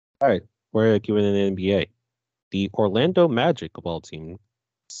 All right, we're giving an NBA. The Orlando Magic of all teams.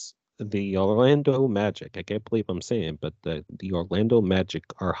 The Orlando Magic. I can't believe I'm saying, but the Orlando Magic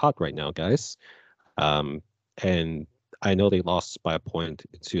are hot right now, guys. And I know they lost by a point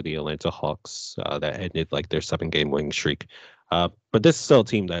to the Atlanta Hawks that ended like their 7-game winning streak. But this is still a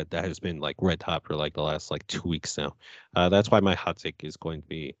team that has been like red hot for like the last like 2 weeks now. That's why my hot take is going to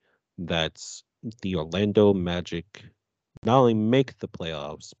be that the Orlando Magic not only make the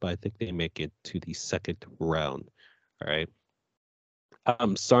playoffs, but I think they make it to the second round. All right.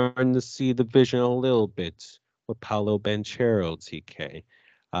 I'm starting to see the vision a little bit with Paolo Banchero, TK.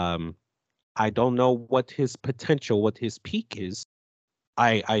 I don't know what his potential, what his peak is.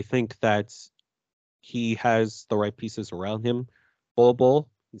 I think that he has the right pieces around him. Bobo,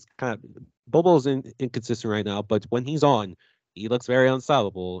 Bobo's inconsistent right now, but when he's on, he looks very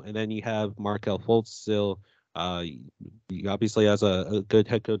unstoppable. And then you have Markel Fultz still. He obviously has a good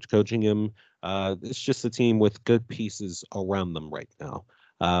head coach coaching him. It's just a team with good pieces around them right now.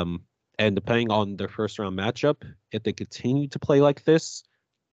 And depending on their first round matchup, if they continue to play like this,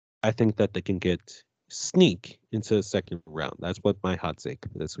 I think that they can sneak into the second round. That's what my hot take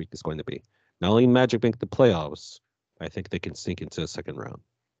this week is going to be. Not only Magic make the playoffs, I think they can sneak into the second round.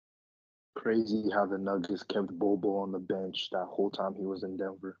 Crazy how the Nuggets kept Bobo on the bench that whole time he was in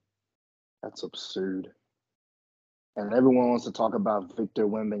Denver. That's absurd. And everyone wants to talk about Victor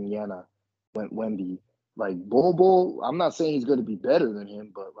Wembanyama, Wemby. Like Bobo, I'm not saying he's going to be better than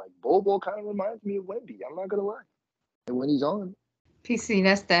him, but like Bobo kind of reminds me of Wemby. I'm not gonna lie. And when he's on, PC,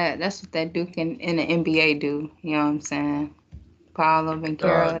 that's what that Duke in the NBA do. You know what I'm saying? Paulo and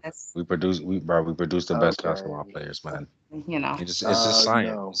Carol, that's We produce the best basketball okay. players, man. you know. It's just science.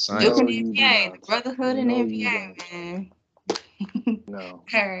 No, Duke Science. in no, the you do NBA, the not. brotherhood in the No, you NBA, don't. man. No,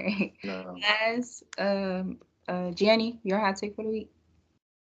 All right. no. Last, Gianni, your hot take for the week.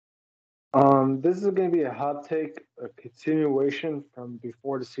 This is going to be a hot take, a continuation from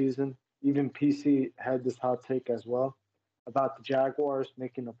before the season. Even PC had this hot take as well about the Jaguars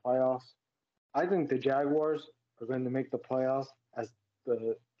making the playoffs. I think the Jaguars are going to make the playoffs as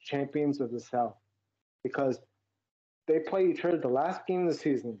the champions of the South because they play each other the last game of the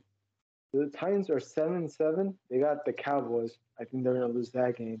season. The Titans are 7-7. They got the Cowboys. I think they're going to lose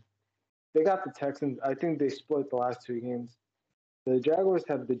that game. They got the Texans. I think they split the last two games. The Jaguars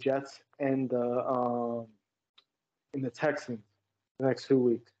have the Jets and the Texans the next 2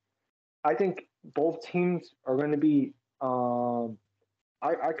 weeks. I think both teams are going to be. I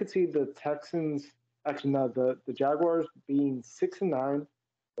could see the Texans, actually no, the Jaguars being 6-9.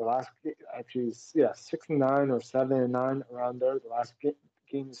 The last actually, yeah, 6-9 or 7-9 around there. The last game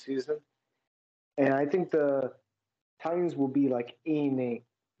of the season, and I think the Titans will be like 8-8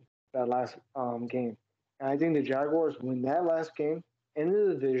 that last game. And I think the Jaguars win that last game in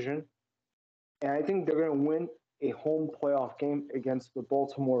the division, and I think they're going to win a home playoff game against the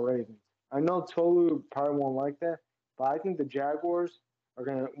Baltimore Ravens. I know Tolu probably won't like that, but I think the Jaguars are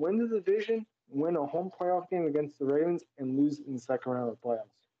going to win the division, win a home playoff game against the Ravens, and lose in the second round of the playoffs.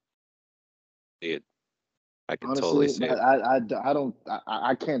 Dude, I can totally Honestly, see it.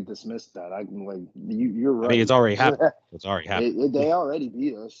 I can't dismiss that. I can like you're I right. mean, it's already happened. It's already happened. They already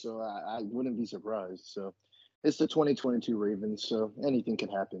beat us, so I wouldn't be surprised. So it's the 2022 Ravens, so anything can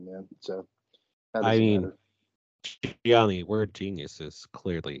happen, man. So that I doesn't mean, matter. Gianni, we're geniuses,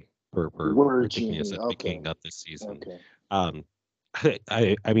 clearly, for We're predicting this genius. at the Okay, beginning of this season. okay. Um,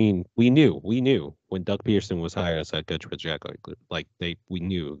 I mean, we knew when Doug Peterson was hired as head coach for the Jaguars, like we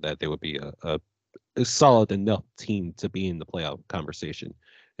knew that they would be a solid enough team to be in the playoff conversation,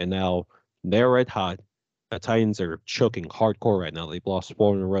 and now they're red hot. The Titans are choking hardcore right now. They've lost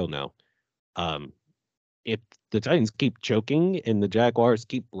 4 in a row now. Um, if the Titans keep choking and the Jaguars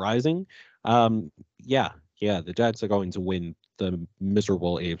keep rising, yeah, the Jags are going to win the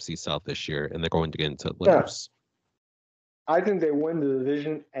miserable AFC South this year, and they're going to get into Yeah, layers. I think they win the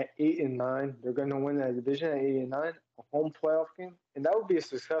division at 8-9. They're going to win that division at 8-9, a home playoff game, and that would be a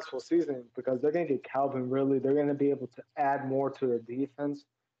successful season because they're going to get Calvin Ridley. They're going to be able to add more to their defense.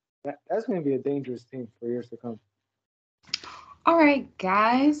 That's going to be a dangerous team for years to come. All right,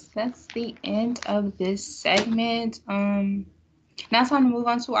 guys, that's the end of this segment. Now it's time to move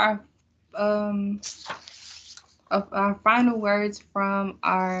on to our final words from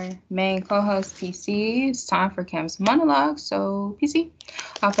our main co-host PC. It's time for Cam's monologue. So PC,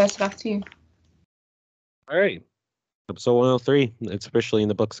 I'll pass it off to you. All right, episode 103. It's officially in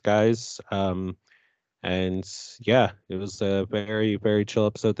the books, guys. And yeah, it was a very, very chill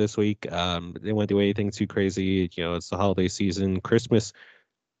episode this week. Didn't want to do anything too crazy. You know, it's the holiday season. Christmas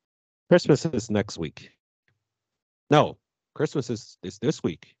is next week. No, Christmas is this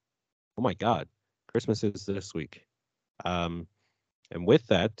week. Oh my God, Christmas is this week. And with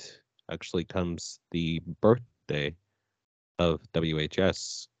that actually comes the birthday of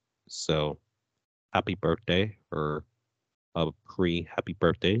WHS. So happy birthday, or a pre-happy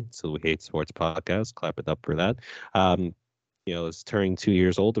birthday to the We Hate Sports podcast. Clap it up for that. You know, it's turning 2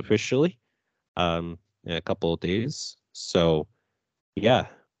 years old officially in a couple of days. So yeah,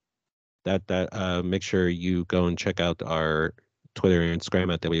 that make sure you go and check out our Twitter and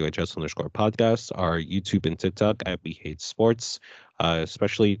Instagram at WHS_podcast, our YouTube and TikTok at We Hate Sports,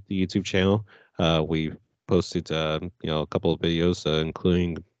 especially the YouTube channel. We've posted you know, a couple of videos,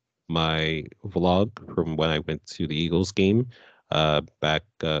 including my vlog from when I went to the Eagles game back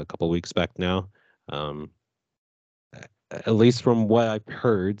a couple of weeks back now. At least from what I've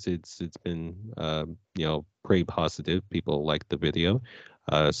heard, it's been you know, pretty positive. People like the video.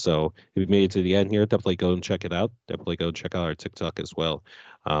 So if you made it to the end here, definitely go and check it out. Definitely go and check out our TikTok as well.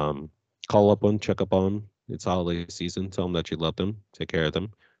 Call up on, check up on. It's holiday season. Tell them that you love them. Take care of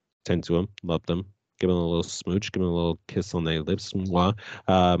them. Tend to them. Love them. Give them a little smooch. Give them a little kiss on their lips.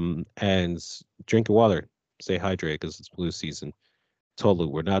 And drink your water. Stay hydrated because it's flu season. Totally,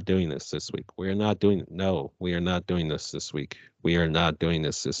 we're not doing this week. We're not doing no, we are not doing this week. We are not doing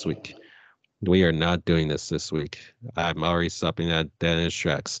this week. We are not doing this week. I'm already stopping that dead in its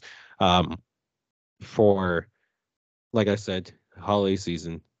tracks. For, like I said, holiday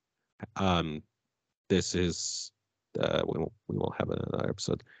season. this is we won't have another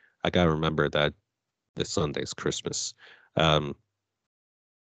episode. I gotta remember that this Sunday's Christmas. I'll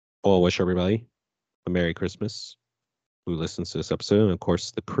wish everybody a Merry Christmas who listens to this episode, and of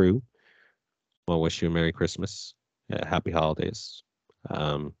course the crew. I'll wish you a Merry Christmas, Happy Holidays.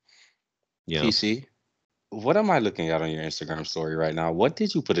 PC, what am I looking at on your Instagram story right now? What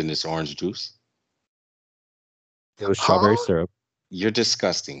did you put in this orange juice? It was strawberry syrup. You're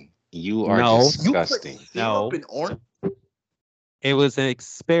disgusting. You are No. disgusting. You put syrup in orange? It was an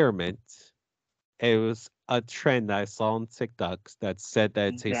experiment. It was a trend I saw on TikTok that said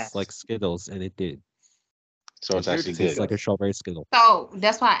that it tastes like Skittles, and it did. So it's actually It tastes good. like a strawberry Skittle. So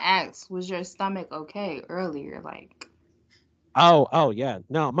that's why I asked, was your stomach okay earlier? Like, Oh yeah.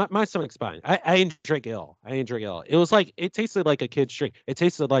 No, my stomach's fine. I didn't drink it all. It was like it tasted like a kid's drink. It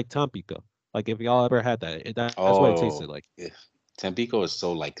tasted like Tampico. Like if y'all ever had that, that's what it tasted like. Ugh. Tampico is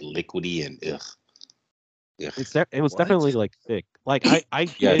so like liquidy and ugh. It was definitely like thick. Like I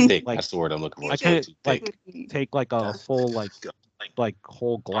Yeah, did, thick. like That's the word I'm looking for. I It's way couldn't too like thick. take like a full like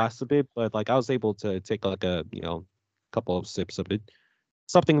whole glass of it, but like I was able to take like a couple of sips of it.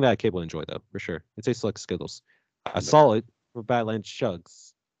 Something that a kid will enjoy though, for sure. It tastes like Skittles. I saw it for Badlands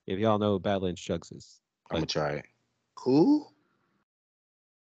Chugs. If y'all know what Badlands Chugs is. I'm gonna try it. Who?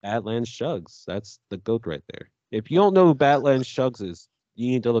 Badlands Chugs. That's the goat right there. If you don't know who Badlands Chugs is,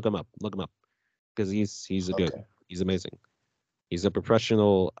 you need to look him up. Look him up. Because he's a good. Okay. He's amazing. He's a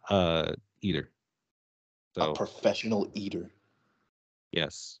professional eater. So A professional eater.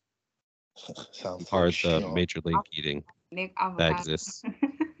 yes. Sounds Part like of Sean. Major League Eating Nick that avocado. exists.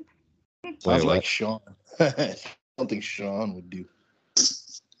 Sounds Wait, like what? Sean. Something Sean would do.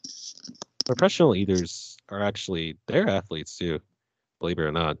 Professional eaters are actually they're athletes too, believe it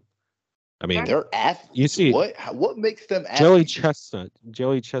or not. I mean, They're athletes. you see, what makes them Joey athletes? Chestnut.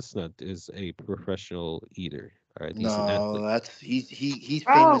 Joey Chestnut is a professional eater. All right, he's an athlete. No, that's he's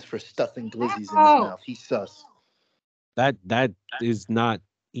Bro. famous for stuffing glizzies in his Bro. mouth. He's sus. That is not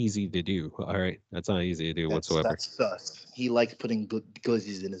easy to do. All right, that's not easy to do whatsoever. That's sus. He likes putting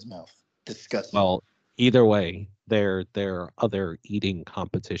glizzies in his mouth. Disgusting. Well, either way, there are other eating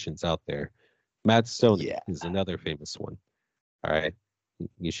competitions out there. Matt Stoney is another famous one. All right,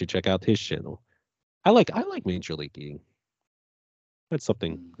 you should check out his channel. I like Major League Eating. That's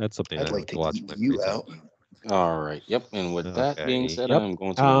something I'd I like like to to watch. eat you out. All right. Yep. And with that being Okay, said, yep. I'm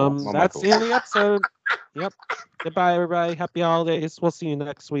going to walk my That's mic the end of the episode. Yep. Goodbye, everybody. Happy holidays. We'll see you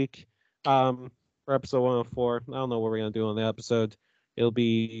next week. For episode 104. I don't know what we're gonna do on the episode. It'll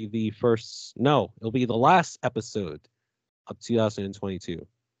be it'll be the last episode of 2022.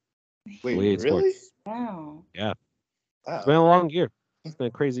 Wait, Way It really? Sports. Wow. Yeah. Wow. It's been a long year. It's been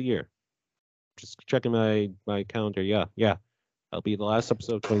a crazy year. Just checking my calendar. Yeah. That'll be the last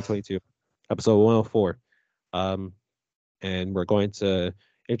episode of 2022. Episode 104. And we're going to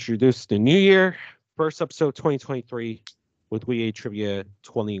introduce the new year. First episode 2023 with WE Trivia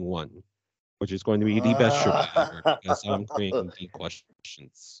 21, which is going to be the best trivia ever because I'm creating the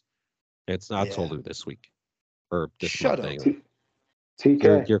questions. It's not Tolu this week. Or this Shut month. up. Anyway.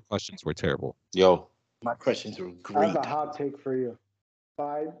 TK, Your questions were terrible. Yo. My questions were I great. have a hot take for you.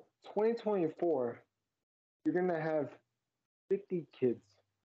 By 2024, you're gonna have 50 kids.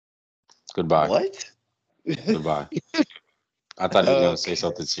 Goodbye. What? Goodbye. I thought he was gonna say Okay.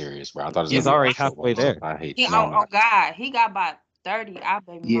 something serious, bro. I thought it was He's gonna be already about halfway football. there. I hate. He, No, I'm oh not. God, he got about 30. I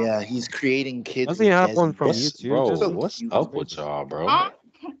bet. Yeah, he's creating kids. Doesn't he with have one Desi. from That's YouTube? Bro, so what's cute. up with y'all, bro? Huh?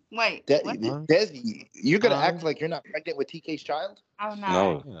 Wait. What? Desi, you're gonna Huh? act like you're not pregnant with TK's child? I'm not.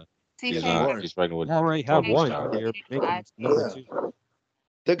 No, Yeah. he's TK. not. He's pregnant with You already have Toby's one. child. You're making I- number Yeah. 2.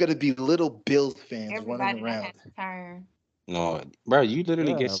 They're gonna be little Bills fans Everybody running that around. has a turn. No, bro, you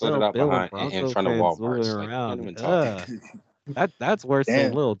literally Yeah, get slotted little out Bill and behind in Bronco front of fans moving Walmart's. Like, you can't around. even talk. That's worse than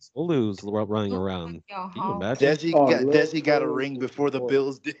Damn. little Tolu's running around. Yo, Can you home. imagine? Desi got a ring before the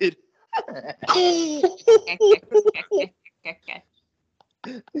Bills did.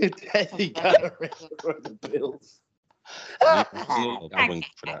 Desi got a ring before the Bills. I wouldn't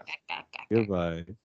for that. Goodbye.